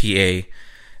PA,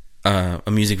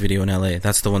 a music video in LA.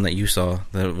 That's the one that you saw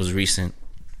that was recent.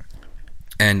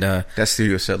 And that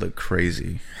studio set looked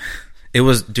crazy. It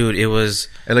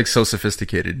looked so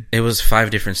sophisticated. It was 5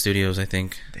 different studios, I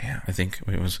think. Damn. I think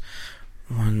it was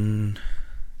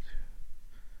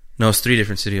it's 3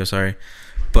 different studios, sorry.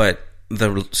 But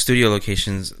the studio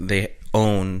locations, they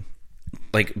own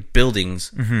like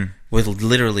buildings with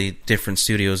literally different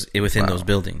studios within those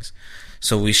buildings.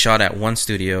 So we shot at one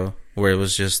studio where it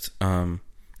was just the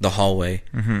hallway.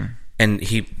 And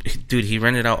he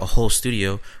rented out a whole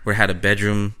studio where it had a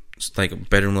bedroom, like a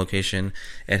bedroom location.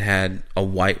 It had a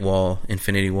white wall,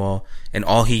 infinity wall, and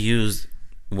all he used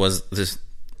was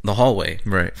the hallway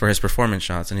for his performance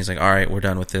shots. And he's like, all right, we're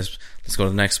done with this, let's go to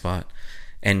the next spot.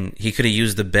 And he could have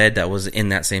used the bed that was in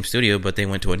that same studio, but they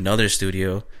went to another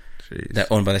studio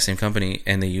that owned by the same company,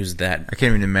 and they used that. I can't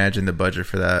even imagine the budget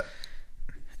for that.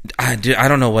 I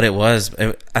don't know what it was.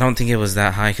 I don't think it was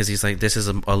that high, because he's like, this is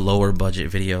a lower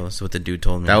budget video. That's what the dude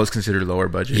told me. That was considered lower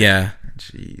budget? Yeah.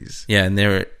 Jeez. Yeah, and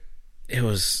it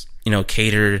was,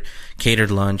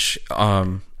 catered lunch,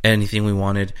 anything we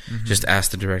wanted. Just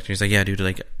ask the director. He's like, yeah, dude,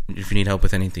 like, if you need help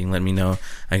with anything, let me know.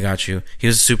 I got you. He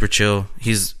was super chill.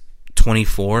 He's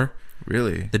 24.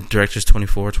 Really? The director's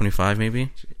 24, 25 maybe.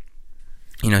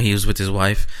 He was with his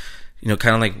wife.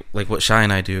 Kind of like what Shy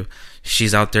and I do.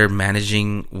 She's out there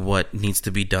managing what needs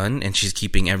to be done, and she's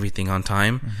keeping everything on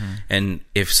time. And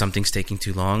if something's taking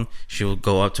too long, she will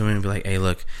go up to him and be like, hey,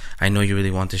 look, I know you really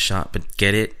want this shot, but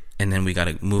get it, and then we got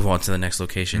to move on to the next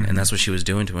location. And that's what she was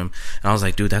doing to him. And I was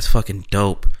like, dude, that's fucking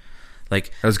dope.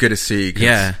 Like, that was good to see.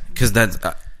 Because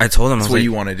I told him, that's what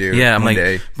you want to do. Yeah, I'm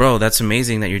like, bro, that's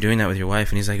amazing that you're doing that with your wife.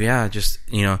 And he's like, yeah, just,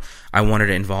 I wanted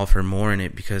to involve her more in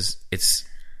it, because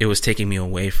it was taking me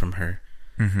away from her.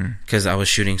 Because I was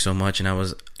shooting so much,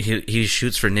 and he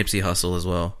shoots for Nipsey Hussle as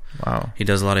well. Wow. He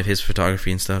does a lot of his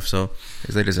photography and stuff. So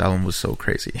his latest album was so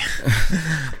crazy.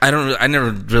 I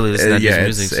never really listened to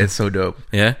his music. It's so dope.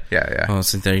 Yeah? Yeah. Oh,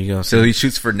 so there you go. So he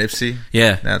shoots for Nipsey?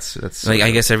 Yeah. That's so like, dope.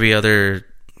 I guess every other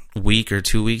week or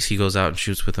 2 weeks he goes out and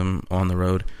shoots with him on the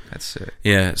road. That's sick.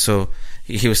 Yeah. So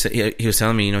he was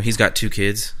telling me, he's got 2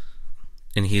 kids,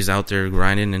 and he's out there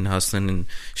grinding and hustling and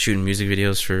shooting music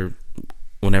videos for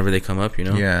whenever they come up,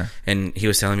 Yeah. And he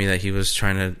was telling me that he was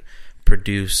trying to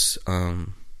produce, I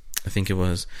think it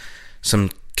was some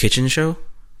kitchen show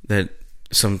that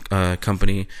some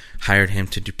company hired him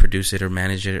to produce it or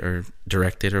manage it or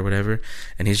direct it or whatever.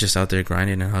 And he's just out there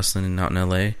grinding and hustling and out in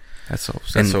LA. That's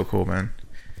so cool, man.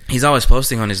 He's always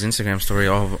posting on his Instagram story,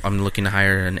 oh, I'm looking to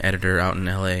hire an editor out in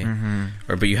LA.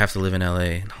 But you have to live in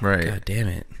LA. Right. God damn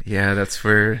it. Yeah, that's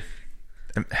where...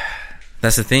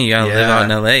 That's the thing. You gotta live out in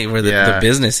LA where the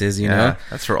business is, you know?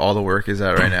 That's where all the work is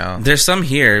at right now. There's some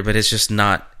here, but it's just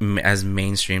not as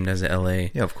mainstreamed as LA.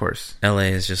 Yeah, of course.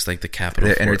 LA is just like the capital.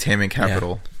 The entertainment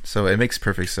capital. Yeah. So it makes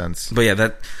perfect sense. But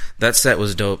yeah, that set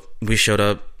was dope. We showed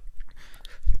up.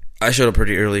 I showed up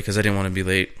pretty early because I didn't want to be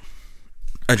late.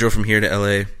 I drove from here to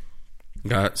LA,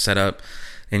 got set up,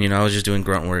 and, you know, I was just doing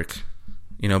grunt work,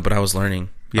 you know, but I was learning.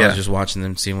 I was just watching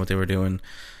them, seeing what they were doing.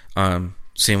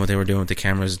 Seeing what they were doing with the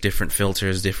cameras, different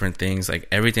filters, different things, like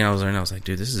everything I was learning, I was like,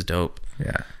 dude, this is dope.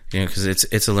 Yeah, you know, because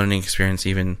it's a learning experience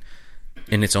even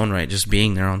in its own right, just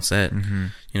being there on set. Mm-hmm.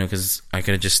 You know, because I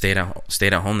could have just stayed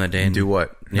at home that day and do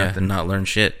what? And not learn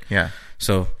shit. Yeah.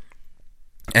 So,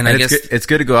 and I guess it's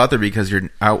good to go out there because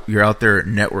you're out there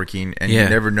networking, and you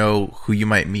never know who you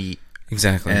might meet.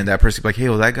 Exactly. And that person be like, hey,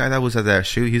 well, that guy that was at that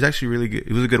shoot, he's actually really good.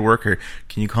 He was a good worker.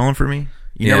 Can you call him for me?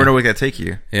 You never know where it can take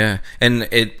you. Yeah, and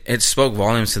it spoke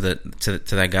volumes to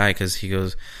that guy, because he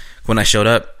goes, when I showed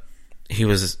up, he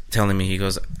was telling me, he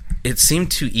goes, it seemed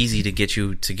too easy to get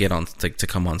you to get on to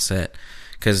come on set,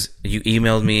 because you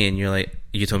emailed me and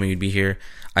you told me you'd be here.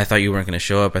 I thought you weren't going to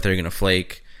show up. I thought you were going to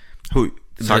flake. Who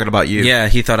talking about you? Yeah,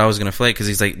 he thought I was going to flake because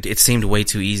he's like, it seemed way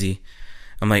too easy.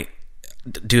 I'm like,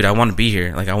 dude, I want to be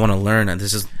here. Like, I want to learn. And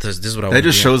this is what I want. That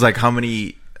just shows like how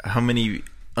many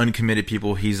uncommitted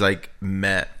people he's like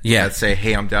met that say,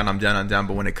 hey, I'm down,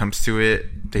 but when it comes to it,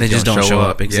 they just don't show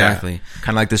up. Exactly.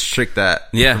 Kind of like this trick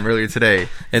from earlier today.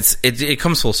 It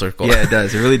comes full circle. Yeah, it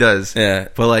does. It really does. Yeah.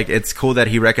 But like, it's cool that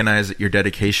he recognized your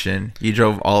dedication. You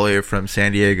drove all the way from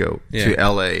San Diego to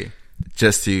LA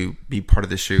just to be part of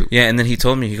the shoot. Yeah, and then he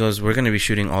told me, he goes, we're going to be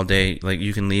shooting all day. Like,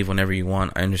 you can leave whenever you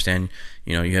want. I understand,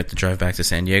 you know, you have to drive back to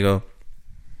San Diego.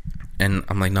 And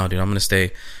I'm like, no, dude, I'm going to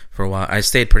stay for a while. I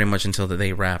stayed pretty much until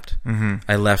they wrapped. Mm-hmm.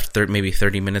 I left maybe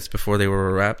 30 minutes before they were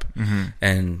a wrap. Mm-hmm.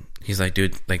 And he's like,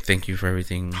 dude, like, thank you for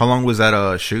everything. How long was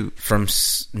that shoot? From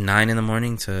 9 in the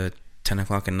morning to 10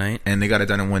 o'clock at night. And they got it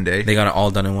done in one day? They got it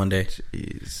all done in one day.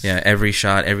 Jeez. Yeah, every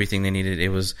shot, everything they needed. It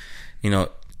was, you know,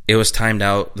 it was timed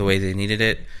out the way they needed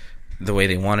it, the way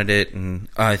they wanted it. And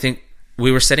I think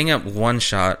we were setting up one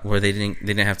shot where they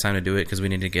didn't have time to do it because we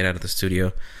needed to get out of the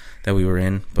studio that we were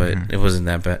in, but it wasn't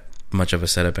that much of a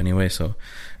setup anyway, so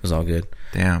it was all good.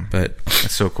 Damn. But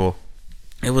that's so cool.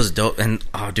 It was dope. And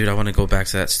dude, I want to go back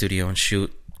to that studio and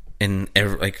shoot in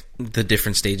like the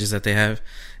different stages that they have.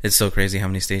 It's so crazy how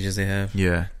many stages they have.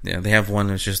 Yeah, they have one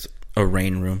that's just a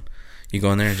rain room. You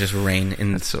go in there and just rain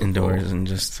indoors cool. And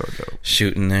just so dope.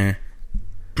 Shoot in there.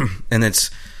 And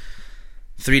it's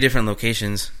 3 different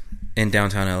locations in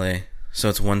downtown LA. So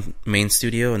it's one main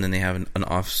studio, and then they have an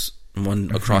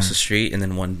one across the street, and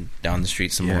then one down the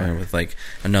street somewhere with like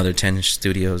another 10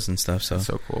 studios and stuff. So that's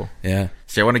so cool. Yeah.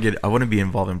 See, I want to be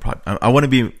involved in I want to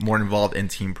be more involved in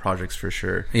team projects for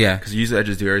sure. Yeah. Because usually I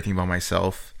just do everything by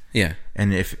myself. Yeah.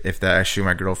 And if that actually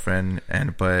my girlfriend,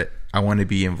 but I want to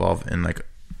be involved in like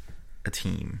a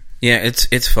team. Yeah,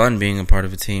 it's fun being a part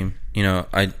of a team. You know,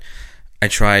 I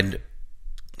tried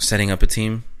setting up a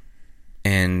team,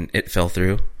 and it fell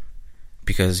through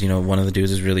because, you know, one of the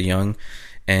dudes is really young,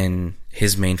 and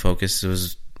his main focus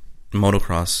was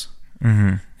motocross.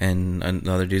 Mm-hmm. And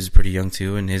another dude's pretty young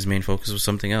too, and his main focus was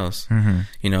something else. Mm-hmm.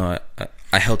 You know,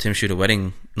 I helped him shoot a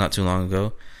wedding not too long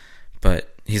ago,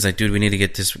 but he's like, dude, we need to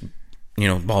get this, you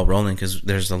know, ball rolling because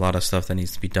there's a lot of stuff that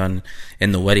needs to be done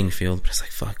in the wedding field. But it's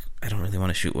like, fuck, I don't really want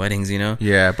to shoot weddings, you know?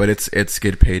 Yeah, but it's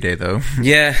good payday though.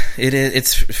 Yeah, it is.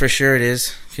 It's for sure it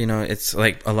is. You know, it's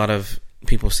like a lot of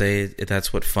people say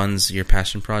that's what funds your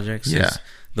passion projects. Yeah, is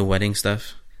the wedding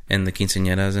stuff and the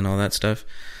quinceañeras and all that stuff.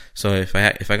 So if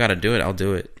I got to do it, I'll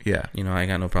do it. Yeah, you know, I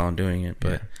got no problem doing it.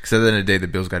 But because at the end of the day, the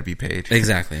bills got to be paid.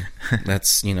 Exactly.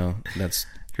 That's, you know, that's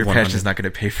your passion's not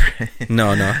going to pay for it.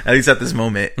 No. At least at this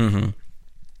moment. Mm-hmm.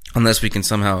 Unless we can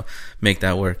somehow make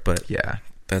that work. But yeah,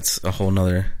 that's a whole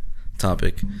nother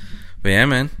topic. But yeah,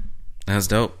 man, that's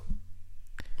dope.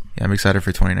 Yeah, I'm excited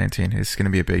for 2019. It's going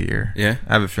to be a big year. Yeah,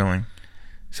 I have a feeling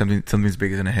something's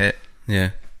big is going to hit. Yeah,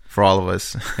 for all of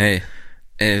us. Hey,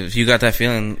 if you got that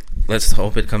feeling, let's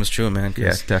hope it comes true, man.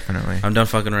 Yeah, definitely. I'm done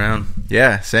fucking around.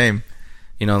 Yeah, same.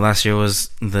 You know, last year was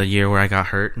the year where I got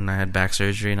hurt and I had back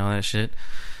surgery and all that shit.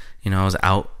 You know, I was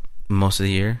out most of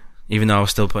the year, even though I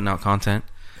was still putting out content.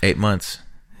 8 months.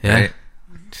 Yeah. Right?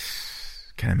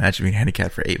 Can't imagine being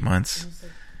handicapped for 8 months.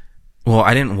 Well,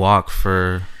 I didn't walk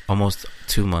for almost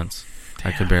 2 months.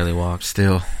 Damn. I could barely walk.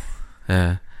 Still.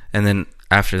 Yeah. And then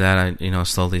after that, I, you know,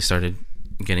 slowly started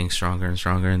getting stronger and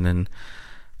stronger. And then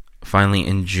finally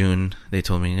in June, they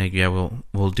told me, like, yeah,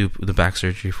 we'll do the back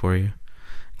surgery for you.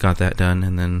 Got that done.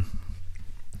 And then,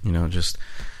 you know, just,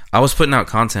 I was putting out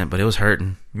content, but it was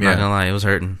hurting. Yeah. Not gonna lie, it was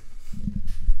hurting.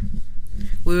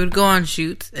 we would go on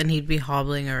shoots and he'd be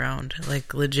hobbling around,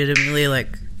 like legitimately,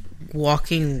 like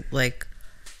walking, like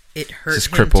it hurt Just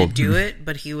him crippled. to do it,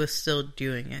 but he was still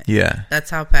doing it. Yeah. That's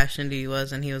how passionate he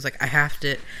was, and he was like, I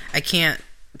can't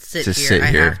sit here. I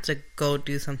have to go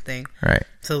do something. Right.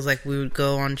 So it was like we would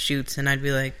go on shoots, and I'd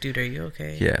be like, dude, are you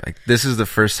okay? Yeah, like this is the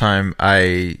first time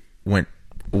I went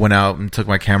out and took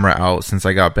my camera out since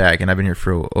I got back, and I've been here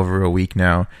for over a week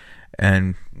now.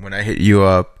 And when I hit you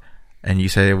up and you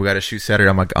say we got to shoot Saturday,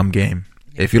 I'm like, I'm game.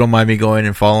 If you don't mind me going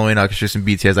and following, I can shoot some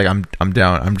BTS. Like I'm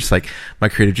down. I'm just like, my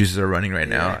creative juices are running right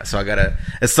now, so I gotta.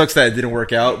 It sucks that it didn't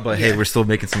work out, but hey, we're still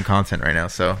making some content right now.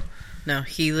 So no,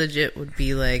 he legit would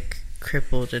be like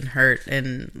crippled and hurt,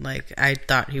 and like I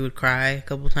thought he would cry a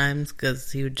couple times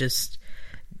because he would just.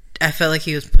 I felt like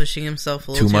he was pushing himself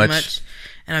a little too much,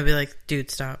 and I'd be like, dude,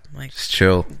 stop, like just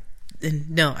chill.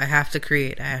 And no, I have to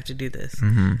create. I have to do this.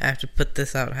 Mm-hmm. I have to put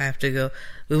this out. I have to go.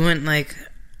 We went like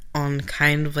on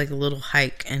kind of like a little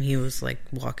hike, and he was like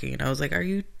walking, and I was like, are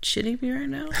you shitting me right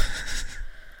now?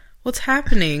 What's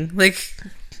happening? Like,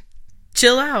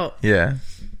 chill out. Yeah.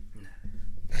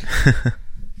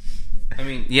 I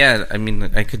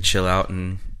mean, I could chill out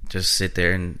and just sit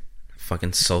there and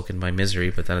fucking sulk in my misery,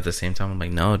 but then at the same time, I'm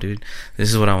like, no, dude,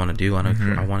 this is what I want to do.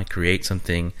 I want to create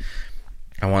something.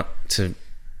 I want to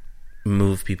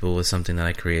move people with something that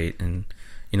I create, and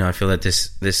I feel that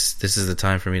this is the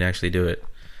time for me to actually do it.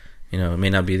 It may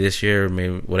not be this year or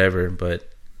maybe whatever, but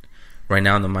right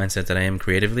now in the mindset that I am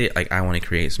creatively, like I want to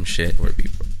create some shit where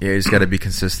people. Yeah, you just got to be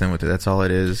consistent with it. That's all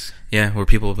it is. Yeah, where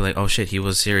people will be like, "Oh shit, he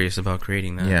was serious about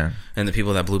creating that." Yeah, and the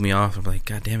people that blew me off, I'm like,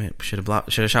 "God damn it, should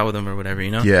have shot with them or whatever,"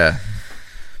 Yeah,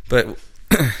 but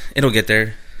it'll get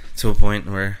there to a point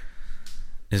where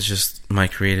it's just my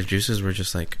creative juices were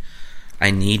just like, I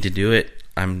need to do it.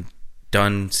 I'm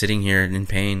done sitting here in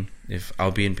pain. If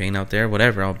I'll be in pain out there,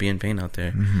 whatever, I'll be in pain out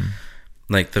there. Mm-hmm.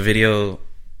 Like the video,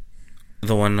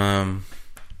 the one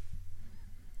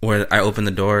where I open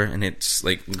the door and it's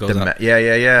like goes up.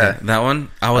 Yeah. That one,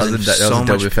 I was in so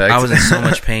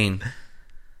much pain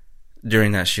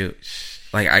during that shoot.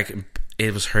 Like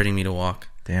it was hurting me to walk.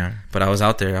 Damn. But I was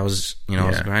out there. I was, I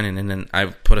was grinding, and then I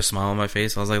put a smile on my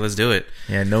face. I was like, "Let's do it."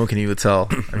 Yeah, no one can even tell.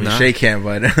 I mean, Shay can,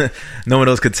 but no one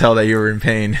else could tell that you were in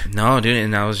pain. No, dude,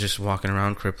 and I was just walking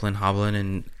around, crippling, hobbling,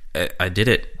 and I did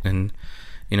it. And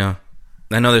I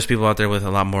know there's people out there with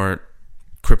a lot more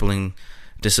crippling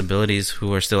disabilities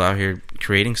who are still out here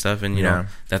creating stuff, and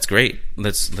that's great.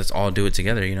 Let's all do it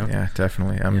together. Yeah,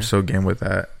 definitely. I'm so game with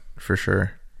that for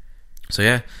sure. So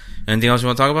yeah, anything else you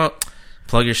want to talk about?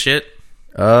 Plug your shit.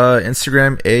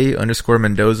 Instagram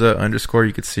 _Mendoza_.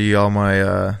 You could see all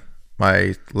my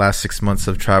my last 6 months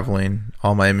of traveling,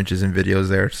 all my images and videos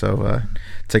there. So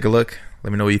take a look.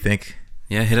 Let me know what you think.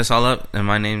 Yeah, hit us all up. And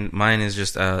mine is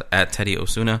just at Teddy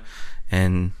Osuna,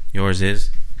 and yours is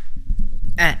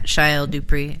at Shael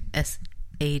Dupree,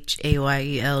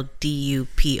 SHAYEL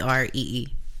DUPREE.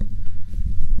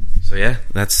 So yeah,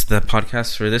 that's the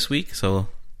podcast for this week. So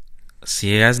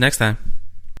see you guys next time.